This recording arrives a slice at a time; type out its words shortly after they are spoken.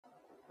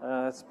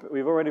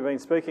We've already been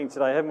speaking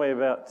today, haven't we,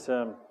 about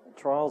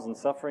trials and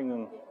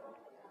suffering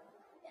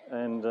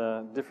and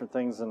different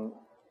things. And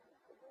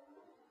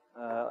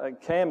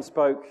Cam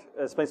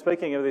has been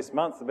speaking over this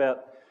month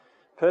about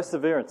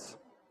perseverance.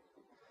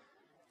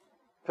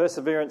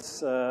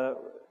 Perseverance.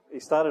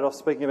 He started off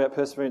speaking about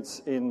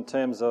perseverance in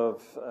terms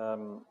of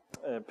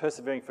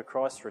persevering for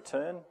Christ's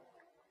return,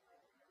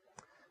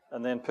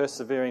 and then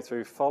persevering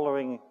through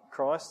following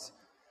Christ,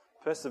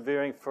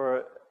 persevering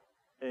for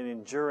an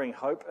enduring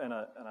hope and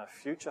a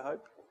future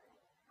hope.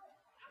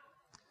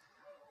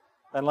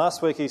 And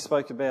last week he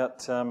spoke about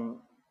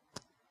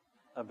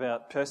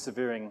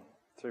persevering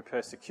through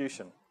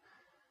persecution.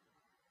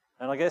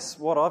 And I guess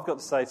what I've got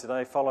to say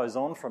today follows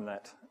on from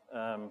that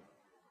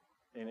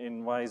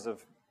in ways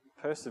of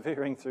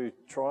persevering through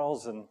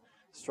trials and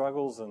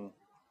struggles. And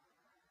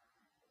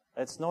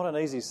it's not an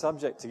easy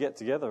subject to get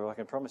together, I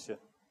can promise you.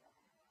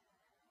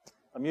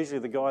 I'm usually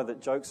the guy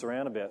that jokes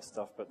around about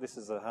stuff, but this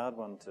is a hard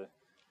one to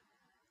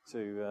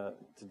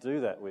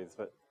do that with.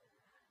 But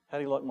how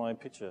do you like my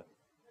picture?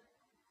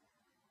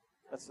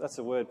 That's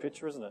a word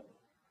picture, isn't it?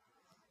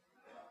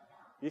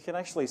 You can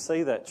actually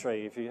see that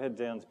tree if you head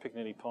down to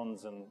Picknetty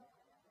Ponds and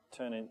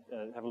turn in,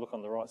 have a look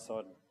on the right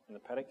side in the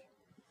paddock.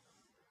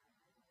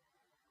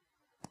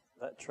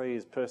 That tree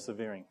is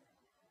persevering.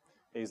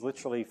 He's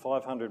literally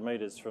 500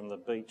 metres from the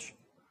beach,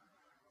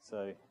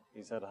 so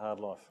he's had a hard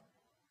life.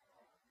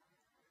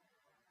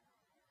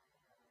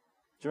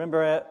 Do you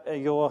remember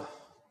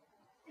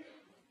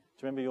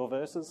your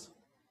verses?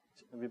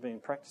 Have you been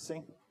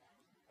practicing?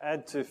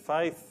 Add to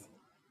faith.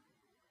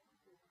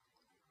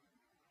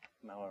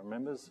 No one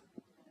remembers.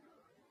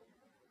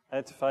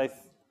 Add to faith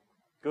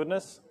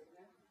goodness.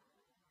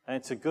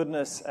 And to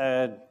goodness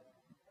add...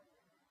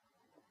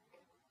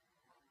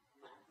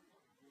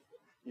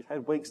 You've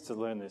had weeks to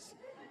learn this.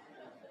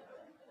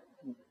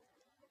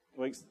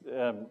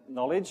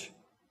 Knowledge.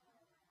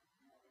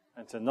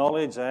 And to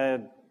knowledge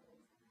add...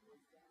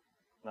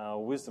 No,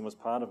 wisdom was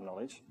part of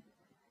knowledge.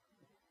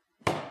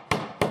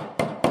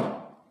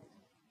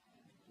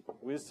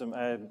 Wisdom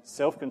add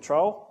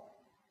self-control.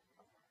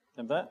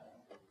 And that.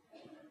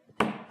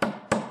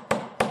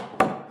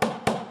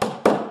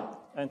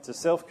 And to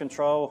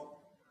self-control,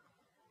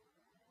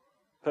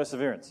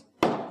 perseverance.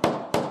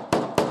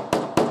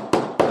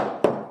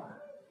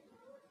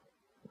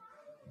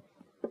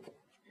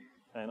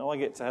 And I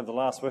get to have the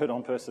last word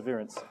on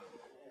perseverance.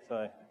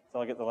 So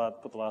I get to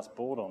put the last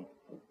board on.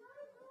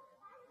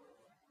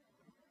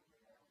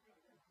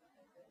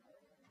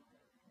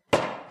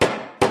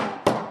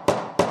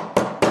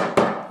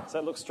 Does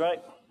that look straight?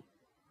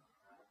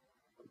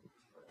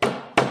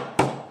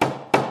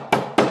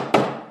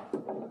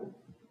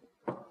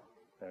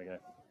 There we go.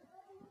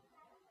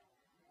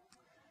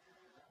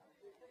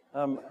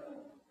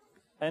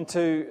 And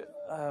to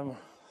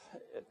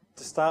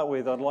start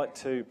with, I'd like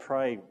to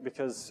pray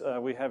because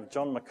we have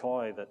John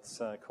Mackay that's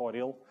quite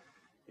ill.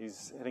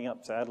 He's heading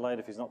up to Adelaide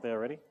if he's not there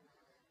already.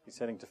 He's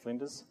heading to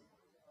Flinders.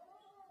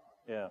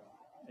 Yeah.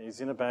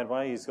 He's in a bad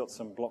way. He's got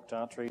some blocked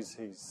arteries.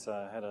 He's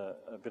had a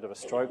bit of a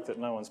stroke that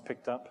no one's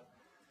picked up.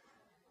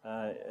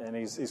 And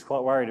he's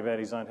quite worried about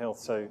his own health.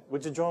 So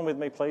would you join with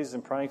me, please,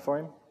 in praying for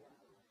him?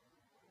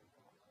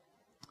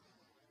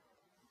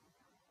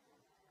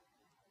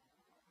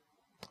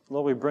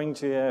 Lord, we bring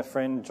to you our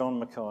friend John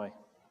Mackay,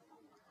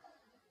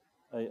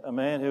 a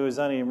man who has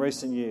only in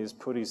recent years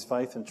put his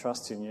faith and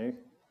trust in you.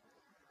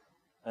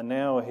 And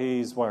now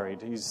he's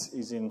worried.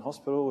 He's in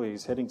hospital.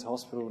 He's heading to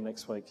hospital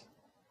next week.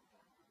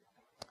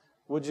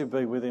 Would you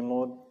be with him,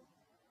 Lord?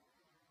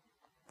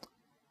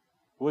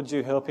 Would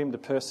you help him to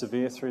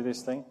persevere through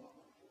this thing?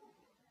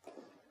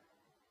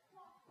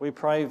 We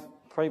pray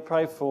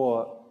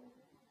for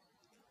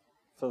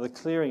the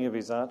clearing of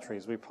his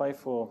arteries. We pray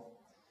for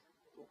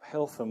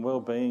health and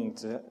well-being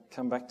to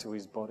come back to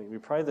his body. We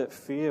pray that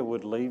fear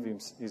would leave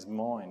his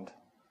mind.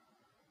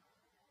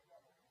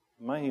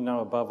 May he know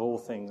above all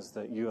things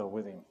that you are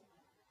with him.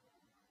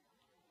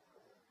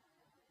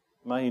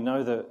 May he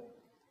know that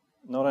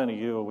not only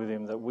you are with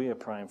him, that we are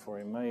praying for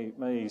him.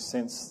 May he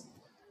sense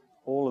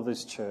all of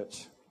this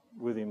church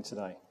with him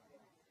today.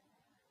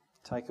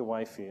 Take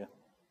away fear.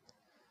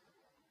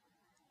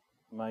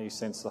 May you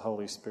sense the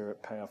Holy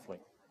Spirit powerfully.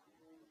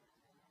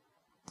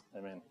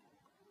 Amen.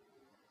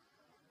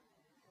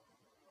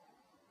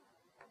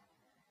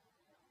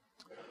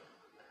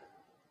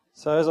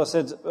 So as I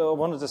said, I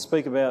wanted to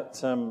speak about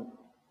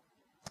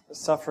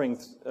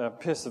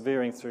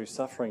persevering through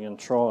suffering and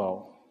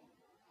trial.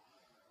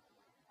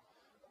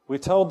 We're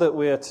told that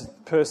we are to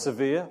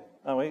persevere,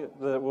 aren't we?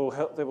 That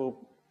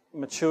will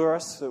mature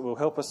us, that will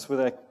help us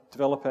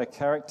develop our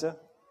character.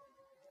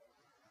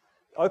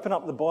 Open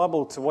up the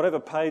Bible to whatever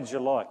page you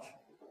like,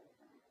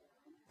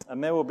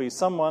 and there will be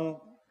someone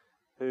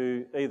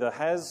who either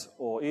has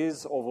or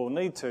is or will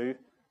need to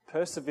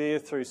persevere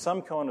through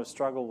some kind of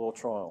struggle or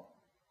trial.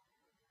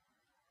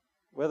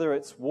 Whether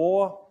it's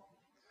war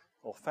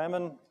or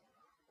famine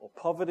or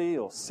poverty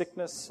or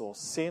sickness or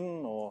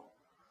sin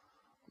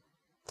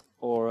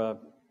or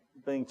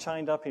being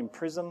chained up in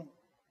prison,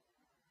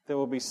 there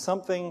will be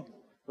something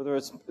whether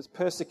it's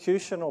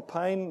persecution or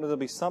pain, there'll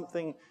be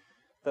something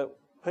that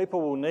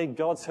people will need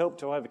God's help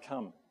to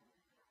overcome.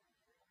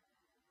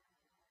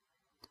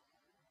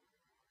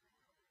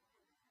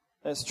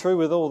 It's true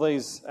with all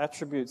these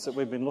attributes that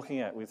we've been looking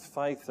at, with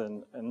faith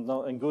and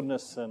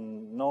goodness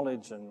and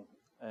knowledge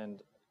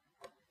and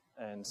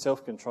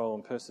self-control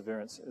and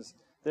perseverance.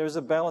 There is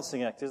a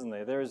balancing act, isn't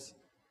there? There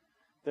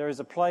is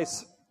a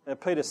place.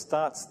 Peter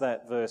starts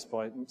that verse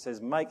by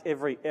says, "Make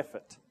every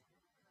effort."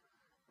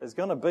 There's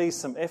going to be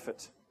some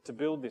effort to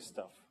build this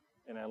stuff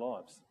in our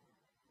lives.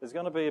 There's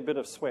going to be a bit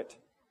of sweat.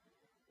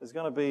 There's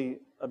going to be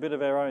a bit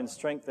of our own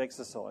strength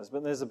exercise.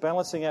 But there's a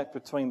balancing act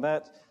between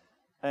that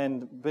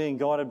and being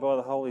guided by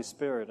the Holy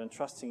Spirit and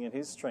trusting in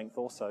His strength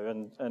also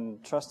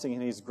and trusting in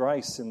His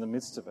grace in the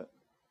midst of it.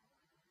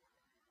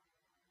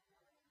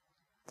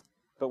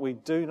 But we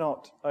do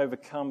not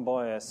overcome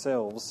by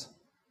ourselves,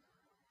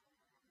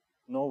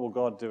 nor will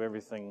God do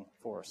everything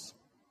for us.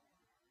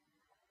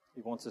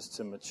 He wants us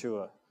to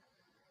mature.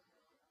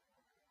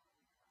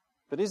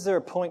 But is there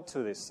a point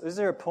to this? Is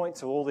there a point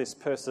to all this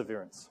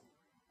perseverance?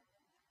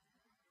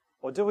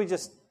 Or do we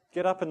just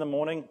get up in the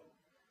morning,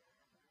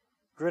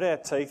 grit our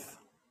teeth,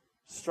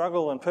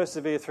 struggle and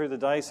persevere through the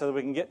day so that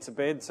we can get to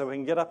bed, so we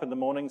can get up in the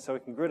morning, so we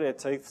can grit our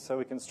teeth, so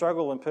we can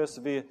struggle and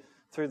persevere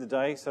through the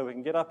day, so we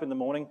can get up in the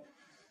morning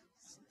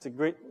to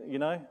grit,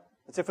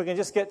 It's if we can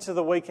just get to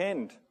the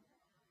weekend,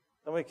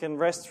 then we can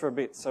rest for a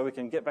bit so we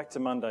can get back to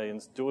Monday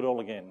and do it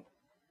all again.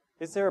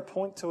 Is there a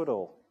point to it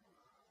all?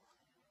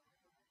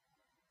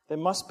 There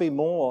must be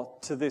more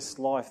to this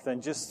life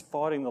than just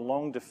fighting the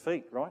long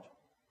defeat, right?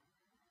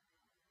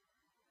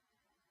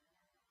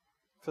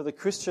 For the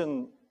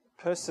Christian,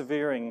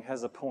 persevering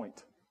has a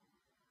point.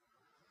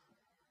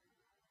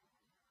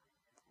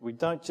 We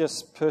don't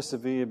just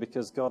persevere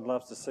because God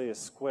loves to see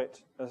us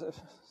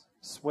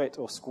sweat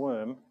or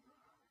squirm.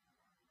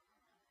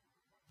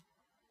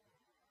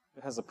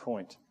 It has a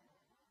point.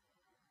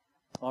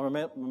 I'm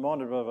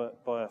reminded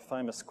by a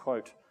famous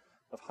quote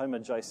of Homer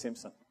J.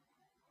 Simpson,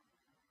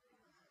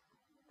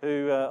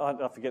 who,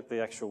 I forget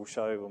the actual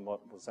show and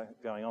what was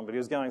going on, but he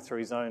was going through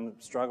his own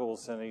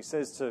struggles, and he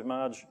says to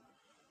Marge,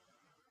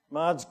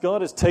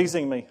 "God is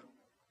teasing me,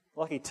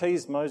 like he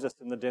teased Moses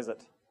in the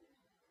desert."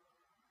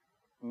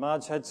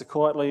 Marge had to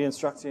quietly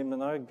instruct him,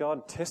 "No,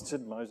 God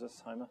tested Moses,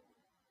 Homer.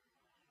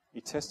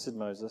 He tested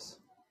Moses."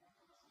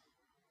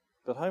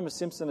 But Homer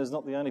Simpson is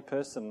not the only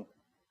person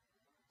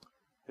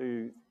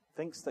who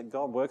thinks that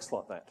God works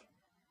like that.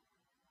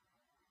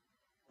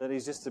 That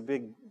he's just a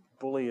big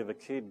bully of a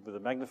kid with a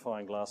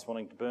magnifying glass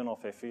wanting to burn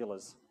off our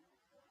feelers.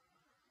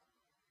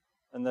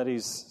 And that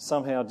he's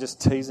somehow just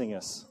teasing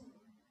us.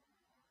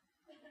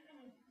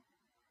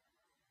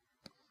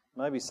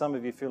 Maybe some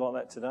of you feel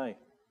like that today.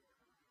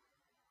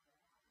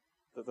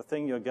 That the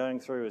thing you're going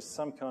through is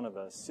some kind of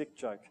a sick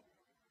joke.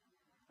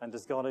 And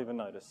does God even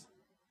notice?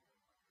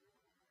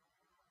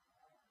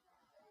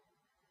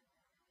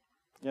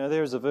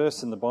 There is a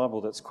verse in the Bible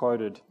that's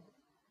quoted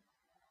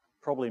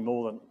probably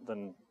more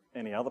than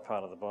any other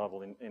part of the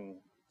Bible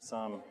in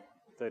Psalm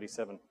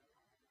 37.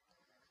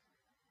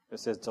 It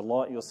says,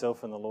 "Delight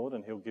yourself in the Lord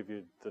and He'll give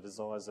you the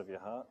desires of your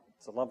heart."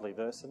 It's a lovely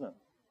verse, isn't it?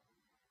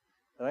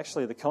 And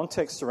actually the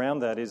context around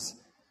that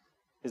is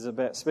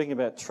about speaking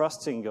about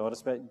trusting God.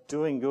 It's about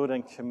doing good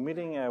and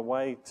committing our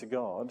way to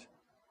God,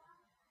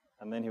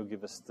 and then He'll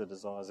give us the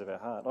desires of our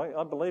heart.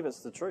 I believe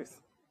it's the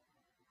truth.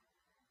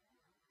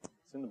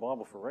 It's in the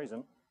Bible for a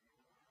reason.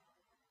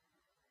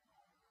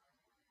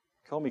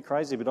 Call me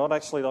crazy, but I'd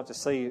actually like to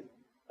see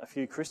a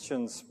few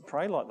Christians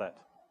pray like that.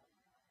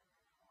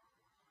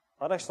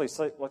 I'd actually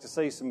like to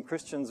see some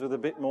Christians with a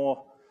bit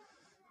more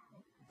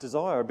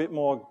desire, a bit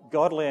more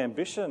godly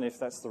ambition, if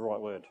that's the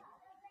right word.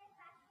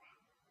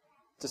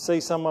 To see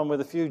someone with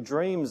a few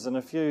dreams and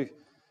a few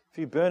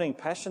burning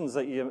passions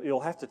that you'll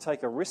have to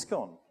take a risk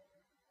on.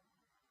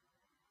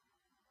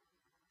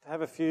 To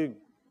have a few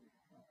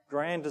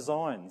grand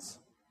designs.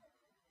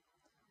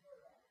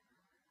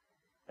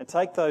 And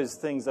take those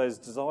things, those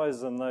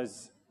desires and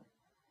those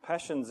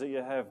passions that you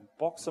have,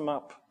 box them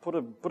up, put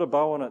a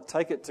bow on it,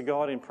 take it to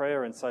God in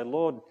prayer and say,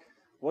 "Lord,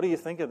 what do you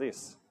think of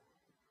this?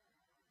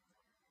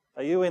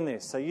 Are you in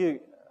this? Are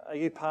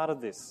you part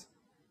of this?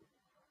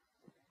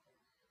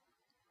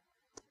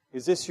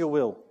 Is this your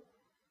will?"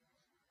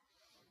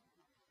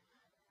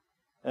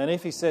 And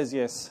if He says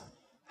yes,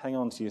 hang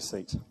on to your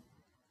seat.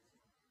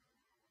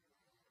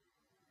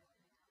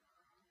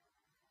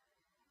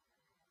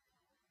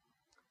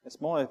 It's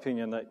my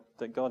opinion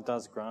that God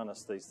does grant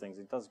us these things.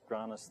 He does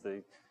grant us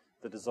the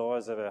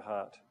desires of our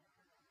heart.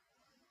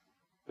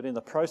 But in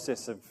the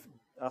process of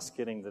us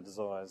getting the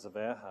desires of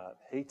our heart,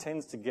 He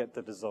tends to get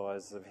the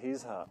desires of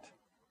His heart.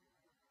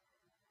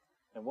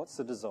 And what's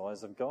the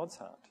desires of God's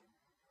heart?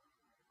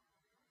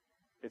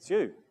 It's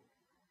you.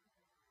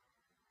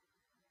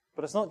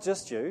 But it's not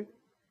just you.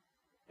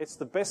 It's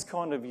the best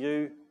kind of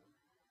you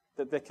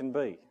that there can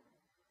be.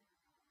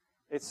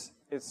 It's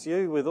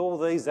you with all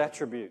these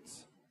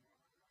attributes.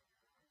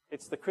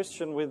 It's the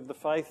Christian with the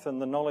faith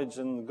and the knowledge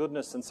and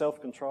goodness and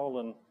self-control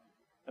and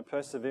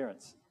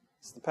perseverance.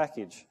 It's the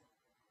package.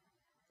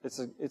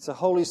 It's a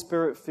Holy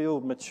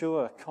Spirit-filled,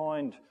 mature,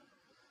 kind,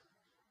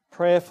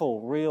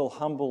 prayerful, real,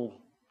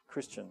 humble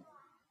Christian.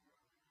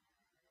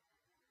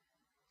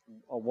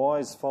 A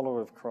wise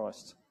follower of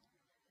Christ.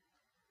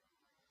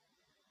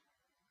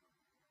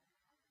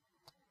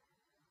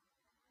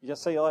 You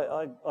see,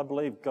 I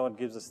believe God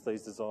gives us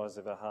these desires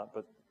of our heart,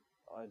 but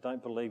I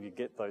don't believe you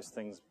get those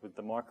things with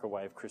the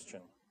microwave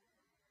Christian.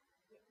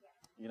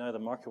 You know the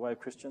microwave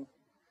Christian?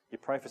 You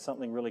pray for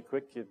something really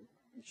quick, you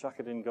chuck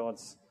it in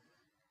God's,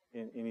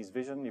 in His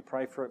vision, you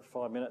pray for it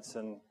for 5 minutes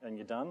and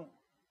you're done.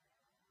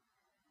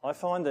 I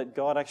find that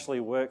God actually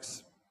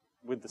works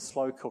with the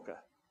slow cooker.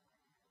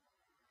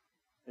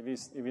 Have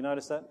you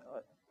noticed that?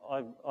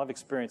 I've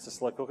experienced a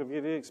slow cooker.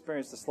 Have you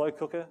experienced a slow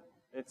cooker?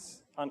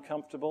 It's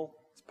uncomfortable,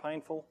 it's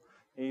painful,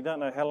 and you don't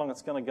know how long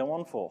it's going to go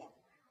on for.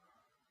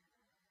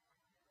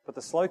 But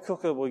the slow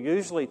cooker will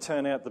usually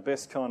turn out the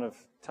best kind of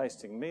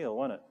tasting meal,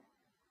 won't it?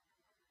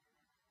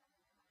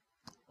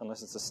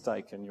 Unless it's a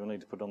steak and you'll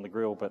need to put it on the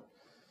grill. But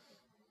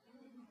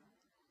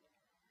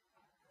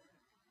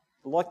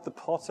like the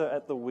potter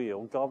at the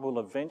wheel, God will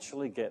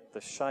eventually get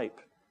the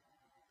shape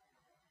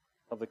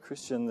of the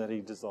Christian that He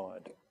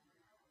desired.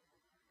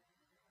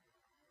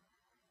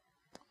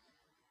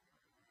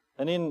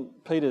 And in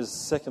Peter's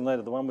second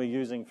letter, the one we're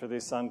using for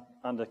this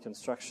under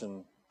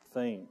construction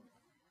theme,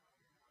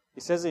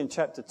 he says in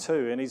chapter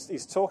 2, and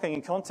he's talking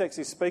in context,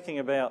 he's speaking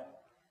about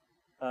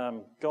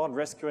God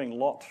rescuing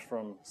Lot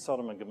from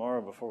Sodom and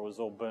Gomorrah before it was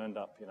all burned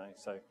up,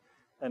 So,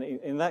 and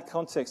in that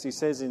context, he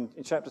says in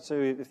chapter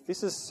 2, if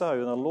this is so,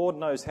 and the Lord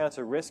knows how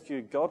to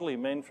rescue godly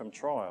men from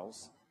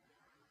trials,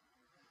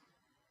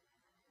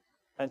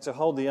 and to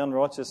hold the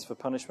unrighteous for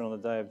punishment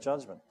on the day of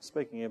judgment,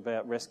 speaking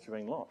about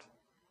rescuing Lot.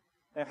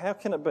 Now, how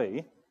can it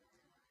be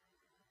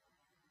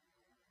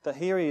that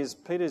here he is,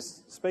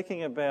 Peter's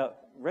speaking about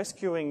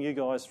rescuing you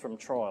guys from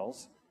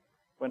trials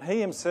when he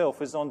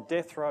himself is on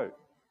death row?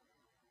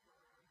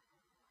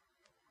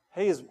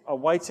 He is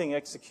awaiting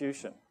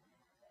execution.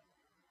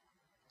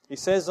 He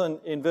says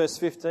in verse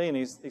 15,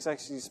 he's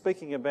actually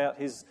speaking about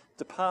his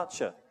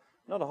departure,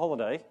 not a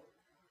holiday,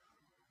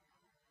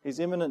 his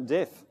imminent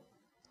death.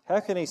 How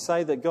can he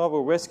say that God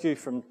will rescue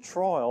from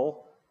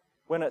trial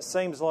when it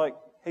seems like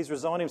he's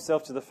resigned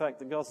himself to the fact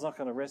that God's not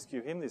going to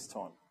rescue him this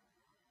time?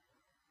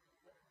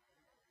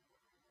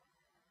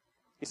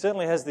 He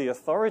certainly has the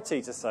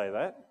authority to say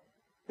that.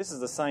 This is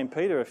the same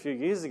Peter a few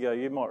years ago,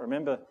 you might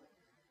remember,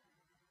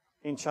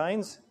 in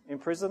chains, in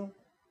prison,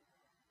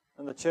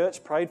 and the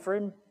church prayed for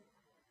him.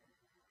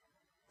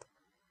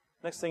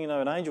 Next thing you know,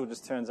 an angel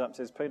just turns up and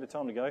says, Peter,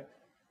 time to go.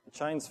 The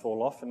chains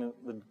fall off and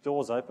the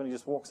door's open, he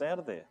just walks out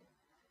of there.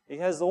 He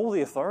has all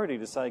the authority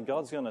to say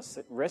God's going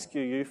to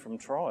rescue you from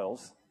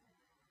trials.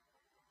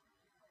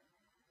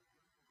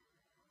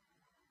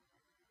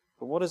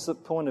 But what is the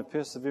point of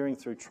persevering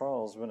through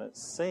trials when it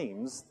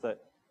seems that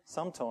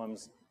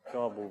sometimes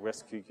God will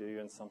rescue you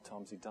and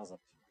sometimes He doesn't?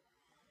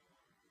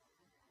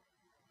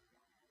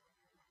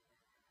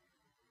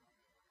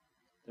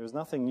 There is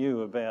nothing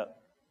new about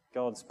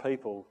God's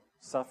people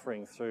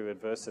suffering through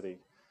adversity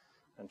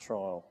and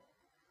trial.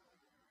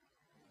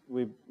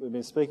 We've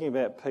been speaking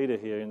about Peter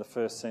here in the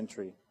first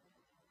century.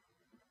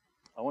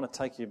 I want to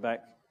take you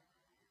back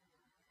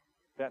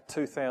about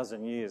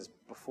 2,000 years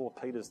before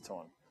Peter's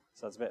time.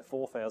 So it's about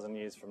 4,000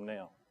 years from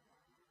now.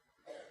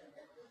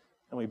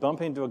 And we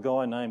bump into a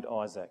guy named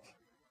Isaac.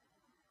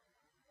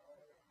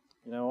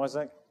 You know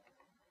Isaac?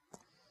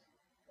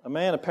 A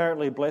man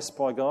apparently blessed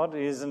by God.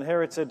 He has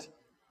inherited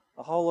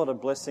a whole lot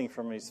of blessing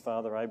from his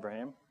father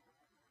Abraham.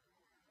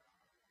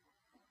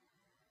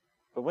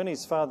 But when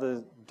his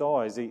father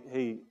dies,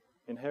 Isaac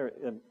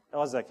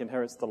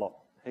inherits the lot.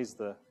 He's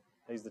the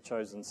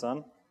chosen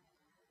son.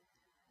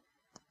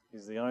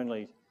 He's the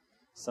only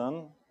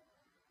son.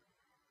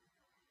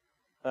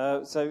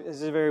 So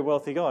he's a very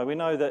wealthy guy. We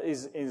know that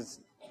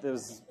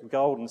there's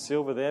gold and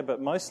silver there,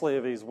 but mostly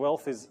of his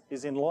wealth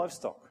is in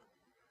livestock.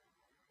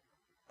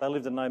 They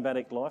lived a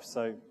nomadic life,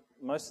 so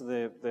most of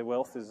their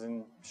wealth is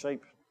in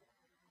sheep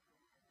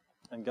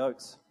and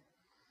goats.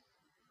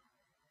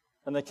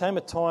 And there came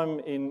a time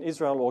in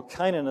Israel, or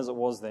Canaan as it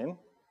was then,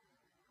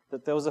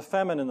 that there was a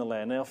famine in the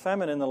land. Now,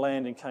 famine in the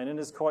land in Canaan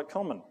is quite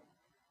common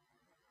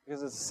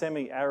because it's a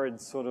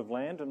semi-arid sort of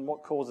land. And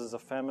what causes a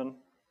famine?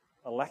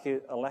 A lack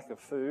of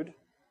food.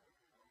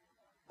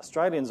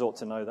 Australians ought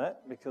to know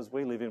that because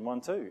we live in one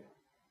too.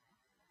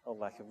 A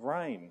lack of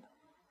rain,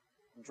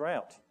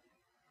 drought.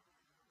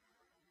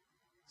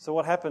 So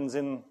what happens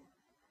in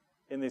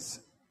this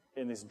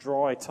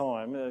dry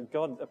time?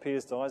 God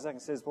appears to Isaac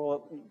and says,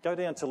 "Well, go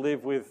down to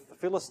live with the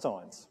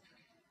Philistines."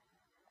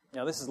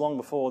 Now, this is long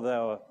before they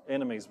were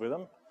enemies with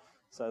them,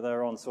 so they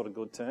were on sort of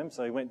good terms.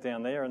 So he went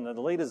down there, and the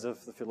leaders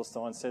of the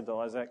Philistines said to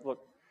Isaac,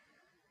 "Look,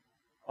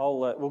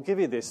 we'll give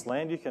you this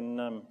land. You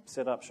can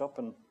set up shop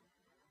and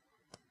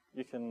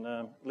you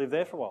can live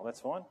there for a while.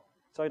 That's fine."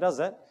 So he does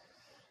that.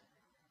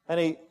 And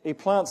he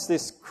plants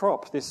this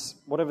crop, this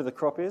whatever the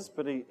crop is,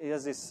 but he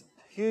has this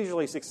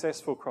hugely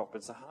successful crop.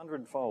 It's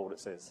 100-fold, it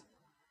says.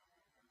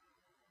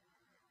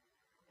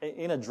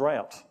 In a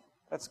drought.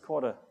 That's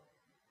quite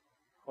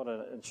What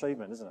an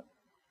achievement, isn't it?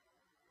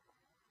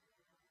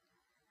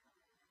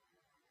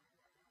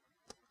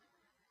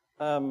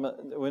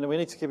 We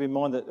need to keep in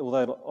mind that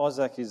although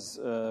Isaac is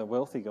a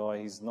wealthy guy,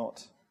 he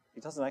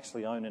doesn't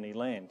actually own any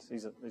land.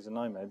 He's a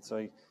nomad.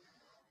 So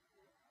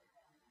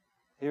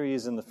here he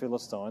is in the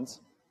Philistines,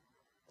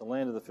 the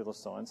land of the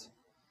Philistines.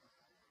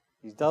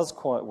 He does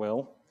quite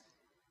well.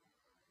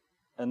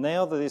 And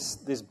now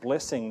this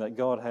blessing that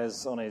God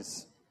has on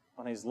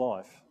his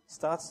life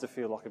starts to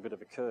feel like a bit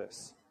of a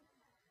curse.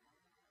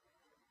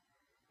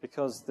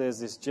 Because there's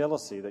this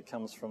jealousy that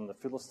comes from the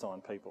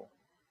Philistine people.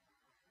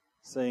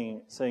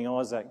 Seeing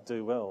Isaac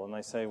do well, and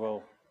they say,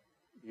 well,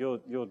 you're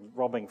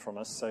robbing from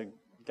us, so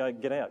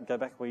get out, go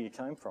back where you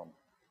came from,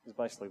 is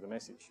basically the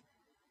message.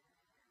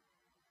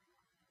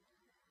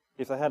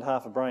 If they had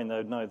half a brain, they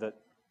would know that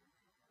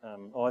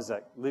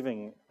Isaac,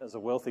 living as a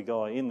wealthy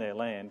guy in their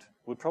land,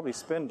 would probably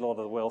spend a lot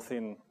of the wealth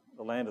in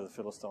the land of the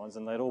Philistines,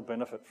 and they'd all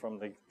benefit from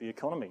the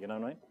economy, you know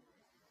what I mean?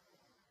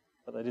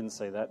 But they didn't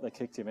see that, they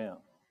kicked him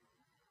out.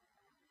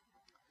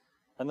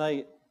 And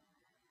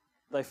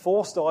they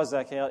forced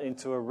Isaac out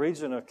into a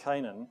region of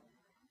Canaan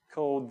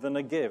called the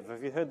Negev.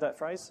 Have you heard that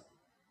phrase?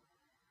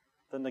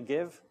 The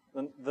Negev?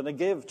 The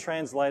Negev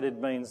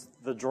translated means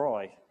the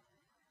dry.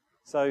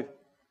 So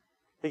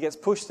he gets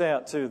pushed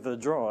out to the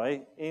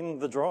dry,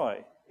 in a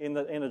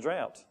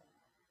drought.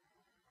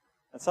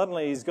 And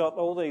suddenly he's got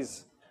all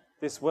this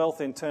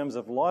wealth in terms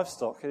of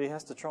livestock that he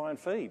has to try and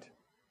feed.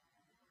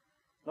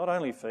 Not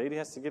only feed, he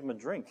has to give them a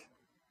drink.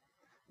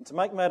 And to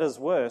make matters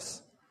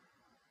worse,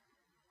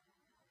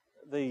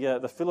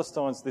 the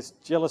Philistines, this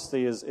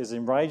jealousy has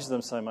enraged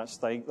them so much,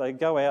 they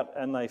go out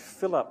and they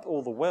fill up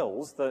all the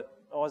wells that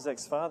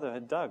Isaac's father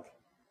had dug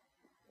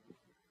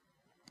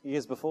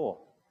years before.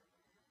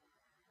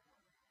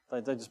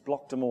 They just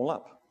blocked them all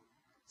up.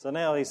 So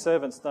now his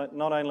servants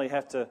not only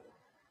have to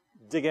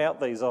dig out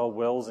these old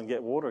wells and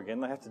get water again,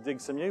 they have to dig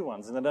some new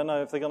ones, and they don't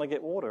know if they're going to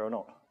get water or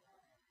not.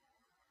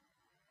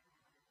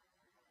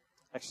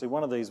 Actually,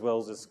 one of these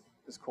wells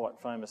is quite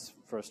famous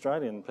for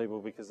Australian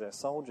people because their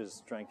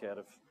soldiers drank out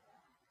of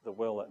the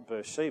well at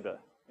Beersheba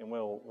in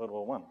World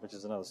War I, which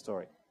is another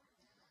story.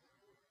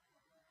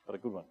 But a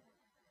good one.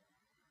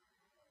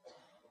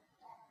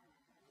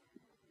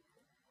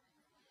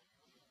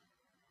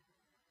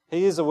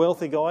 He is a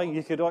wealthy guy.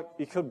 You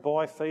could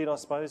buy feed, I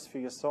suppose, for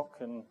your stock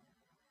and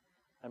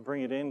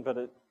bring it in,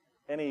 but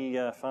any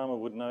farmer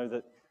would know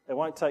that it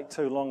won't take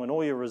too long when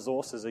all your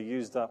resources are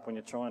used up when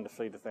you're trying to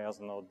feed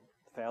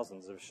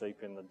thousands of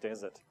sheep in the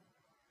desert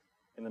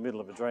in the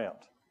middle of a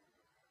drought.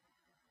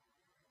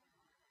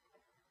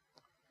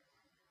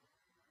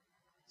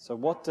 So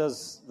what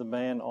does the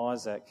man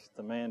Isaac,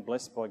 the man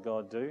blessed by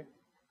God, do?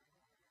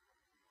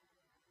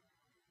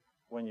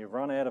 When you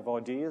run out of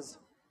ideas,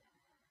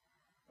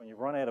 when you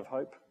run out of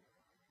hope,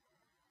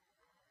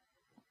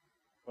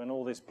 when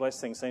all this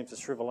blessing seems to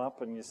shrivel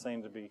up and you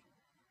seem to be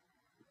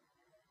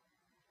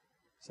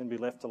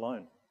left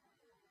alone.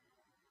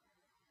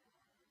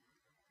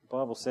 The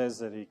Bible says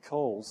that he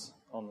calls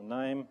on the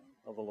name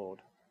of the Lord.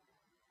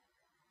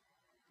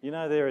 You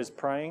know, there is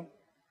praying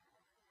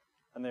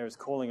and there is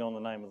calling on the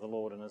name of the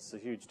Lord, and it's a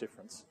huge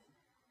difference.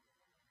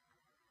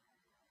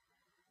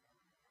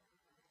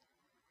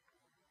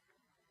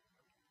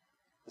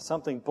 There's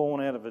something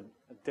born out of a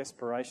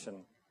desperation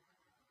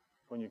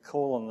when you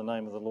call on the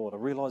name of the Lord, a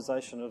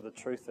realisation of the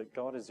truth that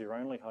God is your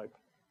only hope.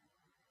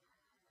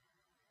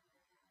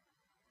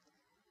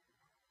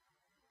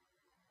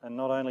 And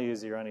not only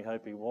is he your only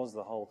hope, he was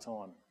the whole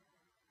time.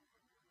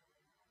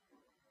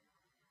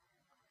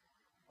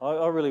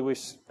 I really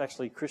wish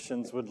actually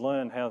Christians would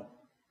learn how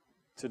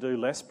to do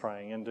less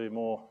praying and do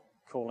more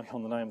calling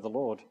on the name of the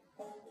Lord.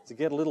 To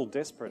get a little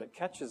desperate, it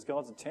catches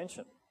God's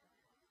attention.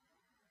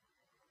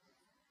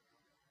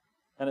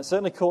 And it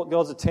certainly caught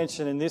God's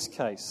attention in this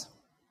case,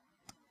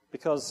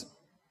 because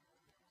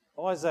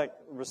Isaac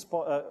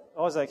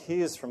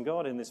hears from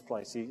God in this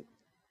place.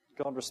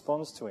 God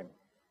responds to him.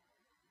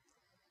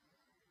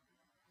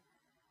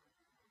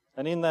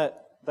 And in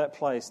that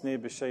place near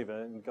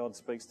Beersheba, and God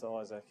speaks to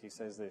Isaac, he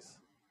says this.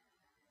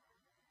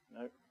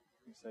 No,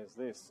 he says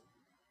this.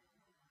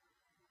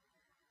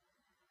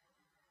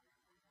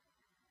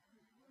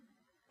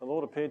 The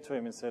Lord appeared to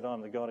him and said, I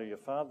am the God of your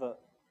father,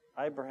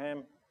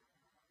 Abraham.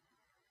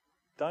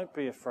 Don't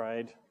be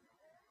afraid.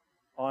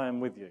 I am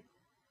with you.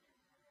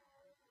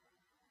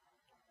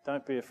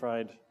 Don't be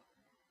afraid.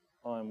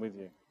 I am with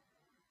you.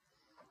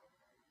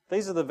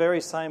 These are the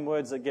very same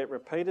words that get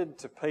repeated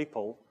to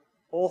people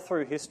all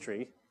through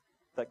history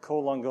that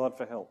call on God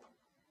for help.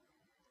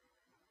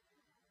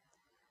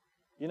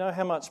 You know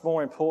how much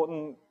more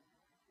important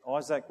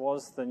Isaac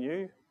was than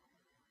you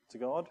to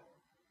God?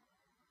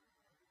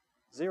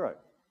 0.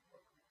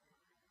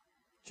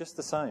 Just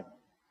the same.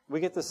 We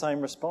get the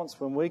same response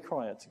when we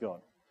cry out to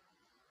God.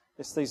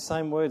 It's these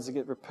same words that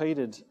get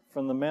repeated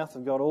from the mouth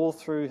of God all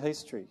through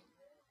history.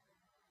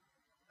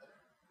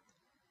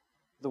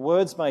 The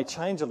words may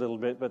change a little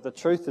bit, but the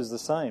truth is the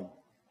same.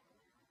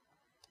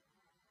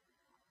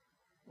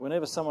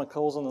 Whenever someone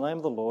calls on the name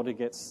of the Lord, they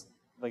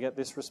get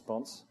this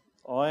response.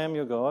 I am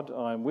your God,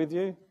 I am with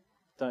you,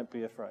 don't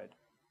be afraid.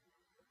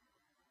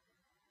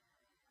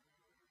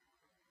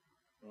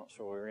 I'm not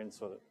sure we're in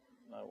sort of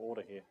no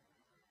order here.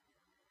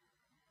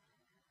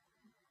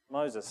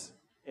 Moses,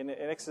 in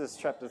Exodus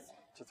chapter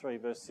 3,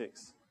 verse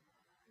 6.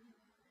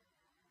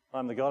 I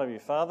am the God of your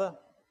father.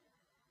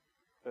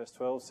 Verse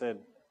 12 said,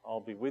 I'll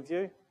be with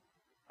you,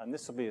 and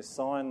this will be a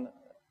sign.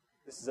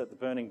 This is at the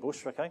burning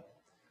bush, okay?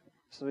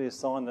 This will be a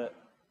sign that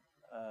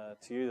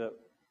to you that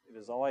it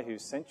is I who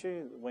sent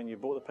you. When you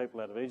brought the people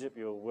out of Egypt,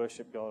 you will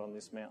worship God on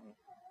this mountain.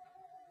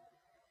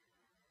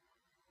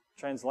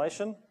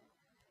 Translation,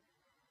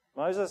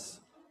 Moses,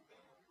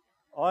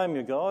 I am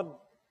your God.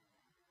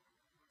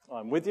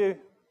 I am with you.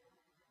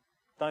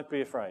 Don't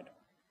be afraid.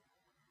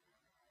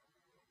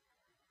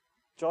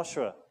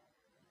 Joshua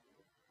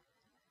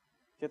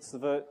gets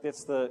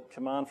the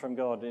command from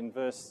God in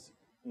verse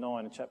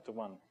 9 in chapter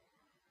 1.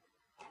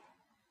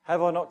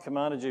 Have I not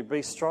commanded you,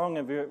 be strong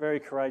and very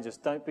courageous.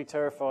 Don't be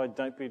terrified,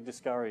 don't be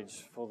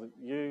discouraged. For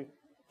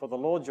the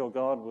Lord your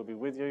God will be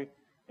with you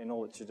in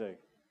all that you do.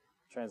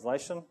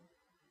 Translation,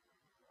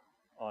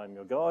 I am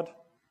your God.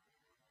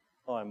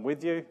 I am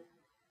with you.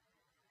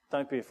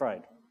 Don't be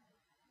afraid.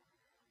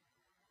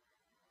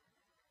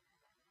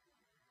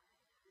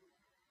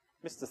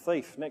 Mr.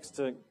 Thief next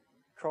to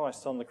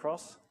Christ on the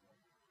cross.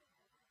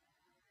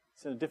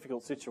 It's in a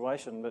difficult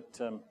situation, but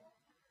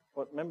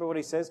remember what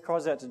he says?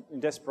 Cries out in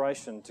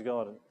desperation to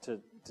God,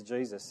 to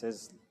Jesus,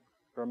 says,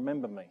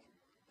 remember me.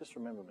 Just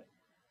remember me.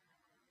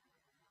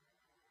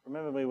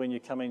 Remember me when you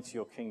come into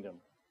your kingdom.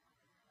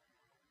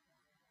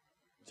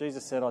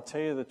 Jesus said, I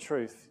tell you the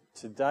truth,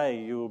 today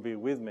you will be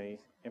with me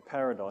in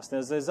paradise.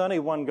 Now, there's only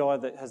one guy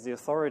that has the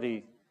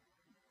authority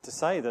to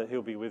say that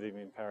he'll be with him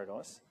in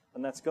paradise,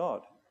 and that's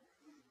God.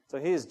 So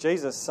here's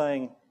Jesus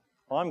saying,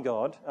 I'm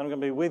God, and I'm going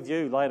to be with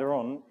you later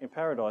on in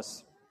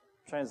paradise.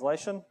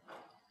 Translation,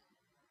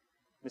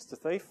 Mr.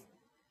 Thief,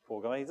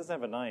 poor guy, he doesn't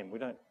have a name.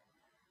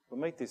 We'll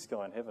meet this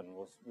guy in heaven.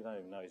 We don't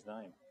even know his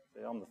name.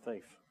 I'm the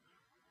thief.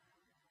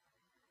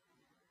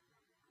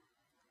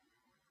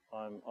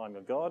 I'm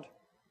your God.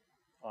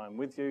 I'm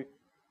with you.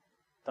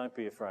 Don't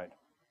be afraid.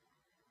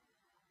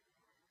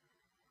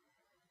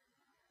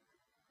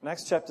 In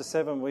Acts chapter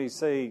 7, we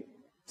see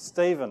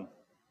Stephen,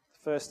 the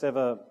first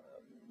ever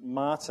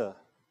martyr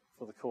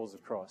for the cause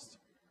of Christ.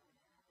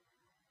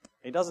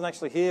 He doesn't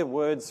actually hear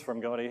words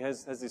from God. He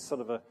has this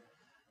sort of a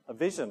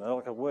vision,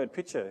 like a word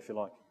picture, if you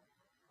like.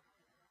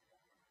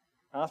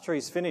 After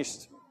he's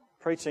finished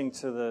preaching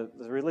to the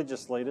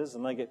religious leaders,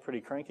 and they get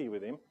pretty cranky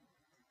with him,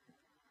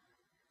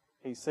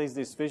 he sees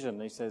this vision.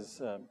 He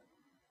says,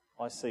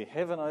 I see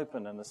heaven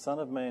open and the Son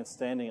of Man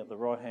standing at the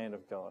right hand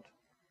of God.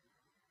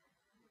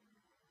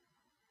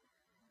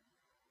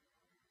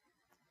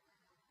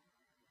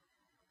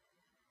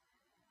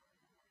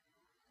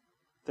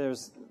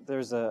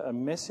 There's a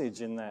message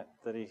in that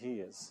he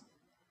hears.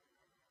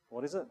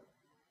 What is it?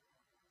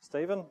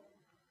 Stephen,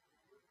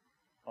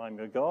 I am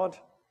your God.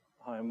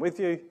 I am with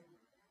you.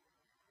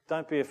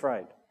 Don't be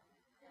afraid.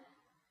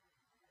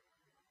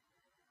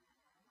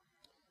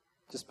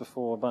 Just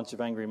before a bunch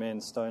of angry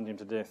men stoned him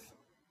to death.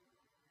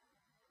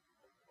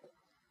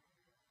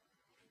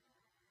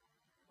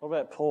 What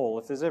about Paul?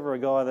 If there's ever a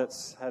guy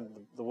that's had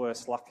the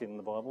worst luck in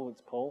the Bible,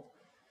 it's Paul.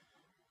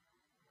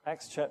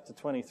 Acts chapter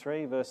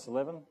 23, verse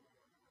 11.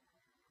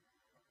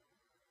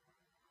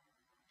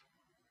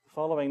 The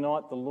following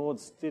night, the Lord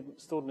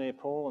stood near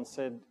Paul and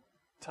said,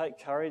 take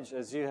courage,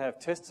 as you have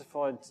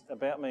testified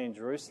about me in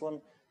Jerusalem,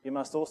 you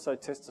must also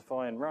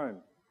testify in Rome.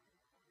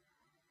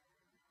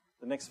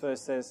 The next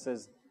verse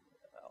says,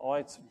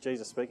 I,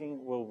 Jesus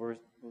speaking, will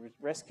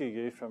rescue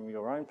you from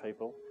your own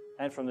people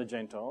and from the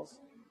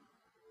Gentiles.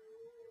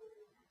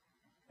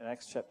 In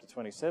Acts chapter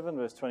 27,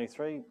 verse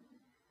 23,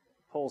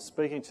 Paul's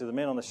speaking to the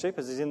men on the ship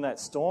as he's in that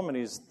storm and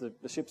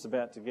the ship's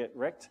about to get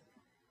wrecked.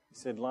 He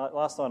said,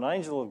 last night an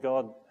angel of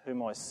God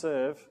whom I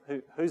serve,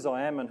 whose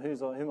I am and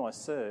whom I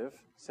serve,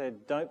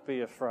 said, don't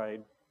be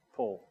afraid,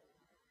 Paul.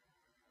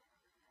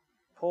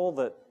 Paul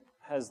that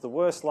has the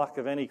worst luck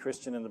of any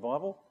Christian in the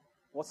Bible.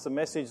 What's the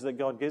message that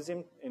God gives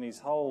him in his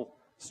whole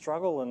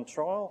struggle and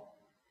trial?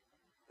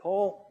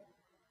 Paul,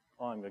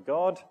 I'm your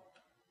God.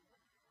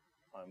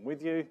 I'm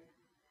with you.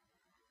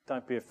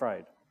 Don't be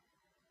afraid.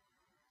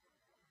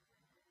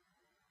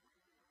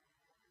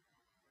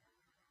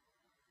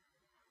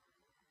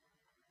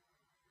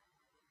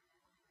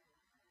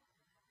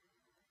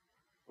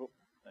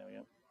 There we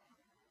go.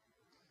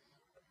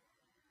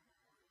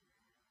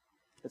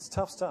 It's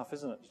tough stuff,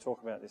 isn't it, to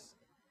talk about this?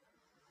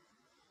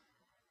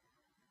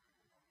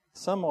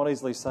 Some might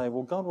easily say,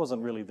 well, God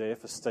wasn't really there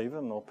for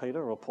Stephen or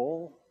Peter or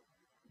Paul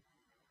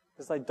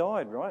because they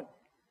died, right?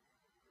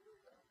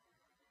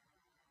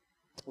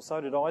 Well,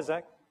 so did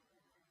Isaac.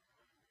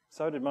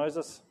 So did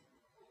Moses.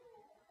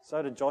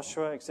 So did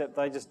Joshua, except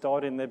they just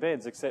died in their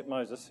beds, except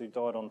Moses, who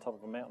died on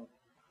top of a mountain.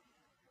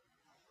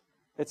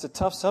 It's a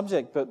tough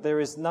subject, but there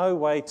is no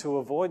way to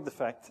avoid the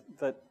fact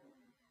that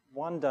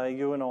one day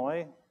you and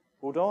I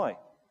will die.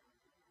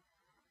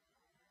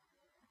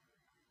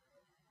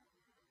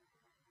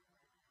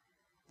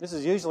 This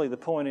is usually the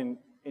point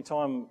in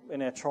time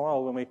in our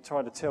trial when we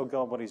try to tell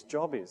God what his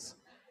job is.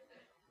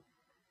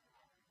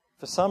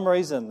 For some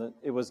reason,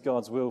 it was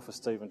God's will for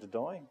Stephen to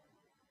die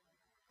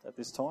at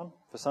this time.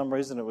 For some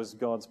reason, it was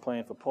God's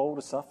plan for Paul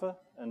to suffer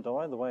and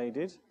die the way he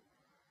did.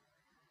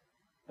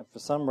 And for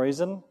some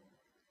reason,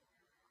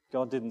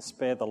 God didn't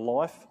spare the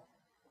life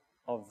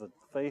of the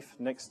thief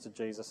next to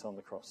Jesus on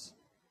the cross.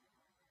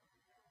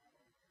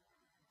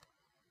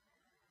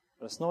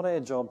 But it's not our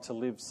job to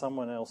live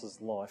someone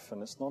else's life,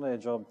 and it's not our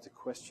job to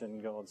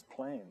question God's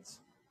plans.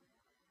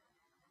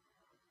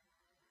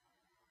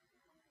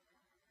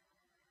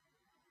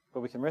 But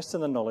we can rest in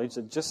the knowledge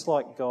that just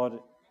like God,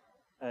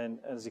 and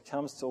as he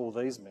comes to all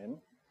these men,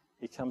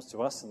 he comes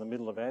to us in the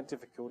middle of our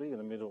difficulty, in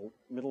the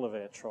middle of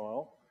our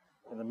trial,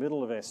 in the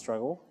middle of our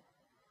struggle.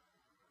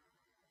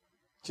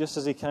 Just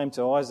as he came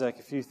to Isaac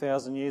a few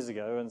thousand years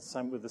ago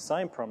and with the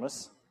same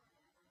promise,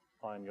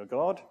 I am your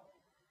God,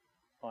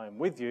 I am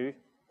with you,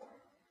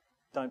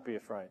 don't be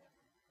afraid.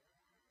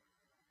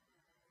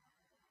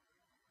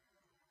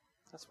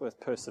 That's worth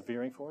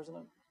persevering for, isn't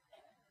it?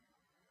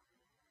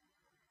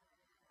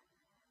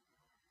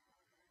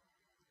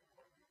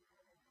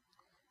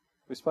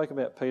 We spoke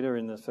about Peter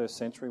in the first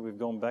century. We've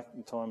gone back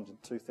in time to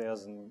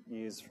 2,000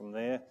 years from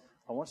there.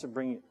 I want to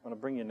bring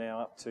you now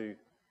up to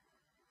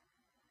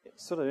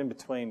sort of in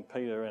between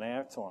Peter and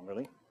our time,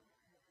 really.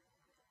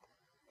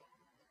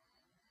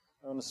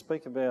 I want to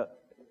speak about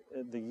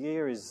the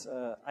year is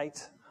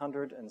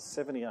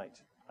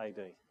 878 AD.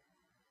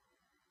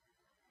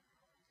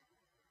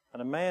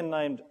 And a man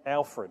named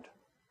Alfred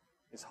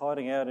is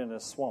hiding out in a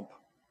swamp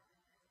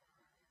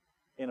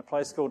in a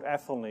place called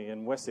Athelney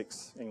in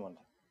Wessex, England.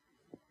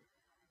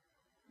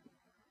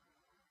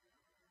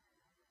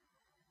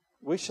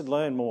 We should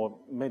learn more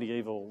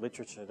medieval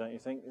literature, don't you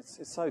think? It's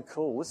so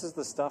cool. This is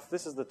the stuff,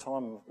 this is the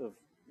time of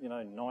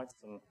knights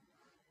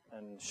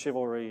and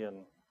chivalry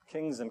and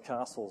kings and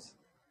castles.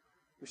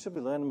 We should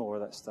be learning more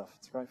of that stuff.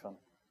 It's great fun.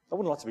 I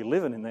wouldn't like to be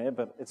living in there,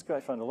 but it's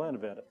great fun to learn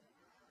about it.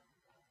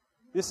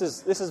 This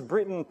is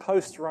Britain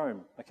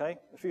post-Rome, okay?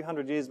 A few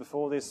hundred years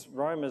before this,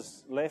 Rome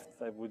has left.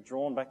 They've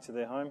withdrawn back to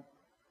their home.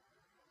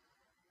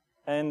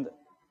 And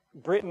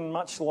Britain,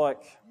 much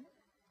like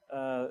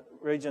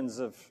regions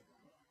of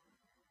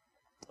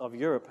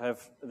Europe,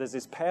 there's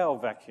this power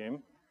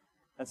vacuum,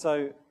 and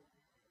so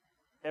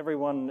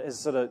everyone is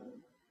sort of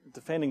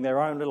defending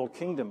their own little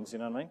kingdoms, you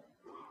know what I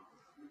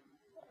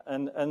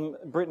mean? And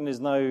Britain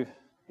is no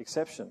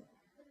exception.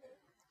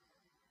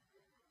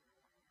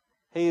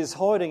 He is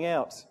hiding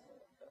out.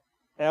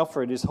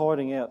 Alfred is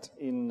hiding out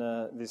in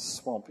this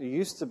swamp. He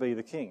used to be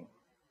the king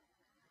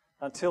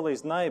until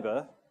his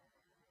neighbour,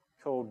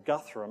 called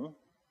Guthrum,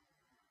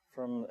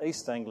 from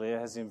East Anglia,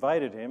 has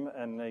invaded him,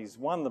 and he's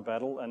won the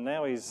battle, and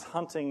now he's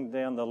hunting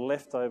down the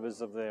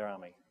leftovers of their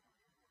army.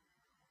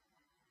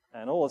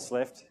 And all that's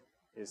left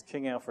is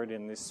King Alfred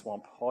in this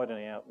swamp,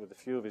 hiding out with a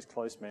few of his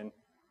close men,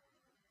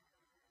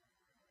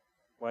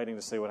 waiting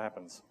to see what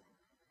happens.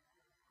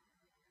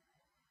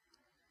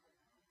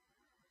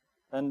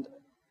 And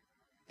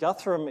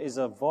Guthrum is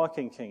a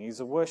Viking king. He's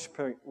a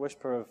worshipper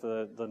of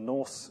the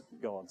Norse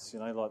gods,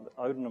 like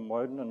Odin and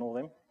Woden and all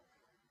them.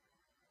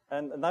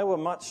 And they were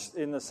much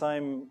in the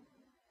same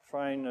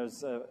frame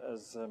as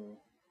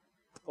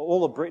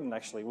all of Britain,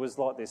 actually, was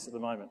like this at the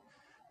moment.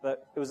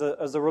 That it was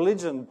a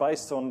religion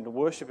based on the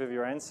worship of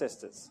your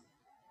ancestors.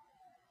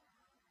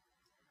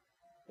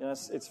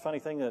 It's a funny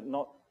thing that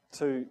not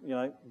to,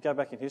 go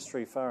back in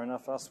history far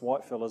enough, us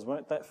white fellas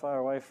weren't that far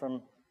away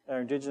from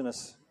our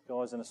Indigenous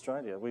guys in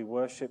Australia. We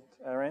worshipped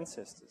our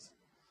ancestors.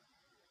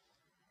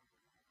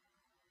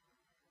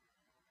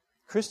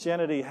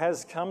 Christianity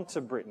has come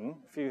to Britain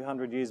a few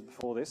hundred years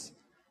before this,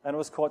 and it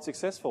was quite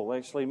successful.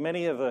 Actually,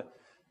 many of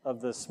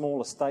the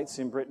smaller states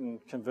in Britain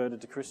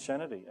converted to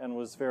Christianity and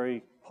was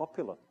very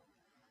popular.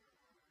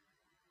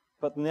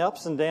 But in the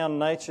ups and down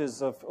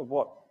natures of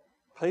what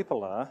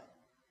people are,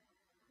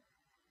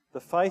 the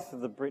faith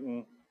of the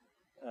Britain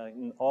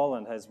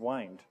island has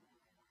waned.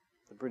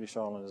 The British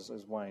island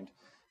has waned.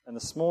 And the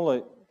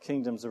smaller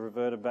kingdoms have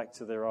reverted back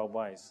to their old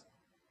ways,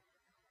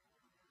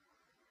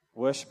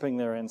 worshipping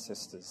their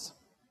ancestors.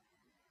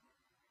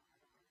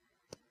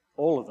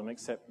 All of them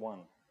except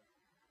one,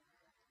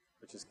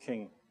 which is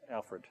King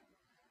Alfred,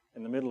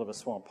 in the middle of a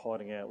swamp,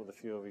 hiding out with a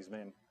few of his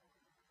men.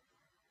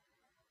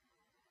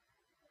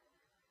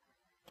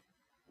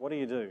 What do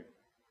you do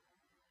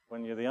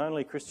when you're the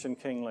only Christian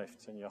king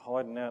left and you're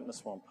hiding out in the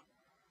swamp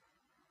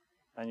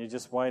and you're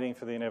just waiting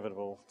for the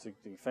inevitable to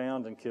be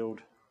found and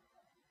killed?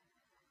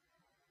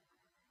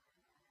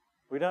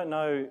 We don't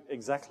know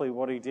exactly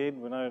what he did.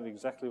 We know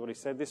exactly what he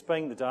said. This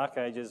being the Dark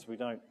Ages, we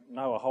don't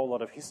know a whole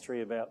lot of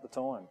history about the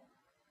time.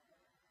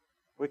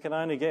 We can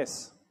only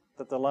guess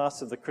that the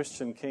last of the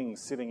Christian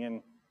kings sitting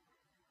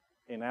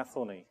in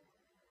Athelney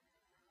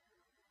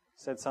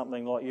said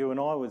something like you and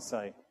I would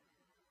say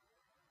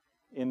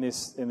in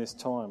this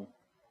time.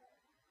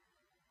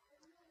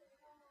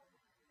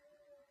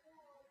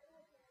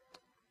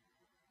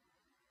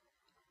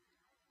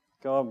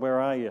 God, where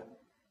are you?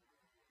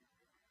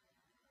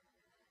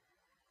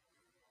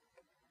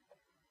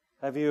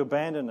 Have you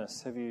abandoned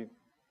us? Have you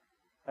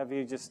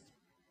just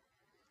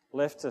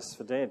left us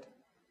for dead?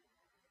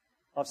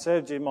 I've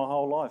served you my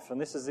whole life, and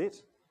this is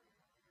it.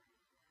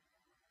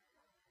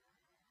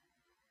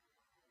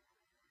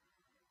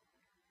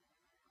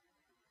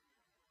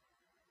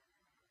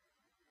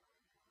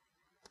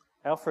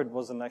 Alfred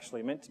wasn't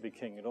actually meant to be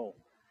king at all.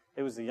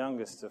 He was the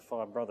youngest of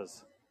 5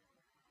 brothers.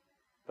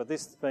 But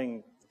this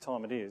being the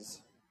time it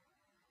is,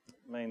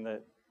 mean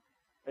that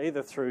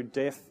either through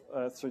death,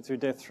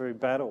 through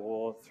battle,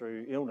 or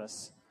through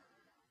illness,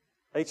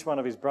 each one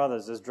of his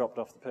brothers has dropped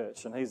off the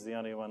perch, and he's the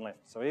only one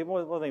left. So he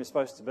wasn't even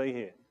supposed to be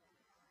here.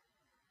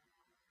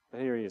 But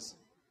here he is.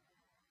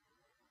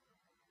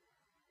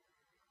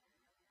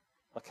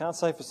 I can't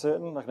say for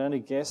certain. I can only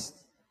guess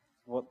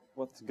what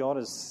God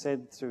has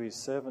said through his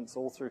servants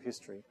all through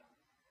history.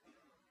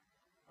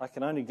 I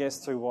can only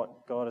guess through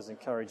what God has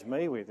encouraged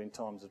me with in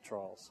times of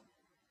trials.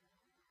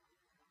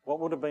 What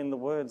would have been the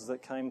words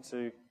that came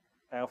to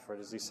Alfred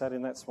as he sat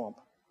in that swamp?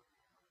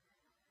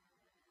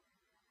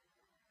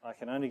 I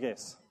can only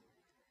guess.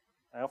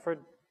 Alfred,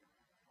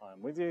 I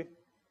am with you.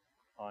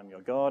 I am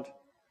your God.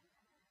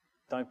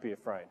 Don't be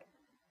afraid.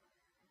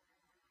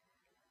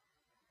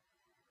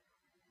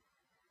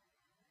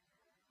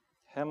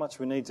 How much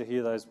we need to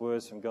hear those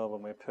words from God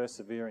when we're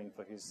persevering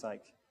for his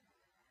sake,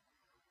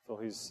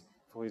 for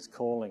his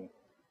calling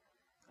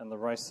and the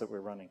race that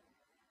we're running.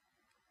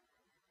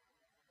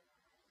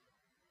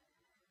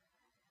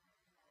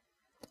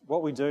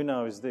 What we do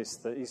know is this,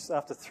 that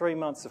after 3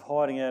 months of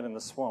hiding out in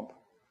the swamp,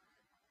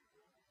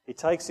 he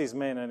takes his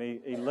men and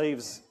he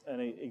leaves, and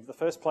the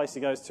first place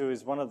he goes to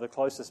is one of the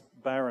closest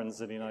barons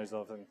that he knows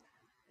of, and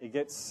he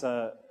gets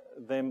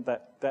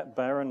that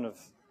baron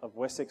of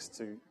Wessex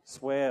to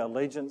swear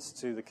allegiance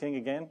to the king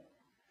again.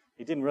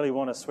 He didn't really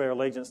want to swear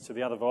allegiance to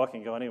the other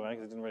Viking guy anyway,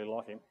 because he didn't really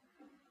like him,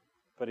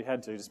 but he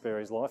had to spare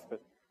his life.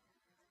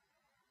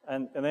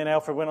 And then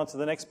Alfred went on to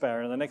the next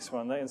baron and the next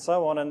one, and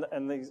so on,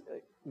 and they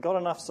got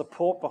enough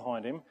support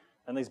behind him,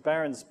 and these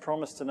barons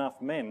promised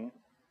enough men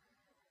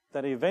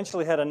that he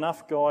eventually had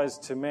enough guys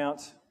to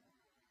mount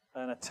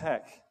an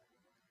attack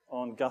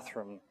on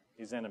Guthrum,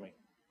 his enemy.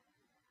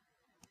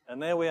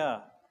 And there we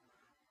are.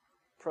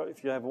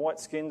 If you have white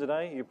skin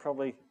today, you're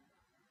probably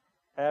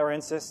our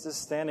ancestors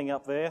standing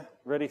up there,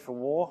 ready for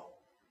war,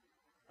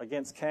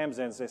 against Cam's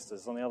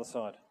ancestors on the other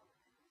side.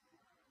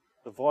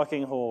 The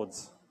Viking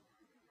hordes.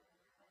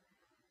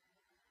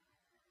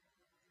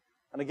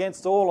 And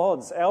against all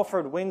odds,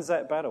 Alfred wins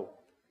that battle.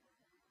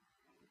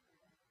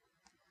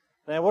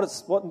 Now,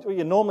 what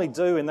you normally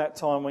do in that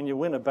time when you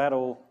win a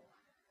battle,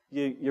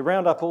 you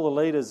round up all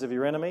the leaders of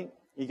your enemy,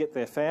 you get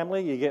their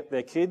family, you get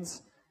their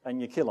kids, and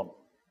you kill them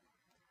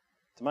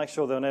to make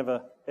sure they'll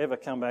never, ever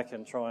come back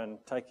and try and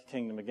take your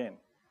kingdom again.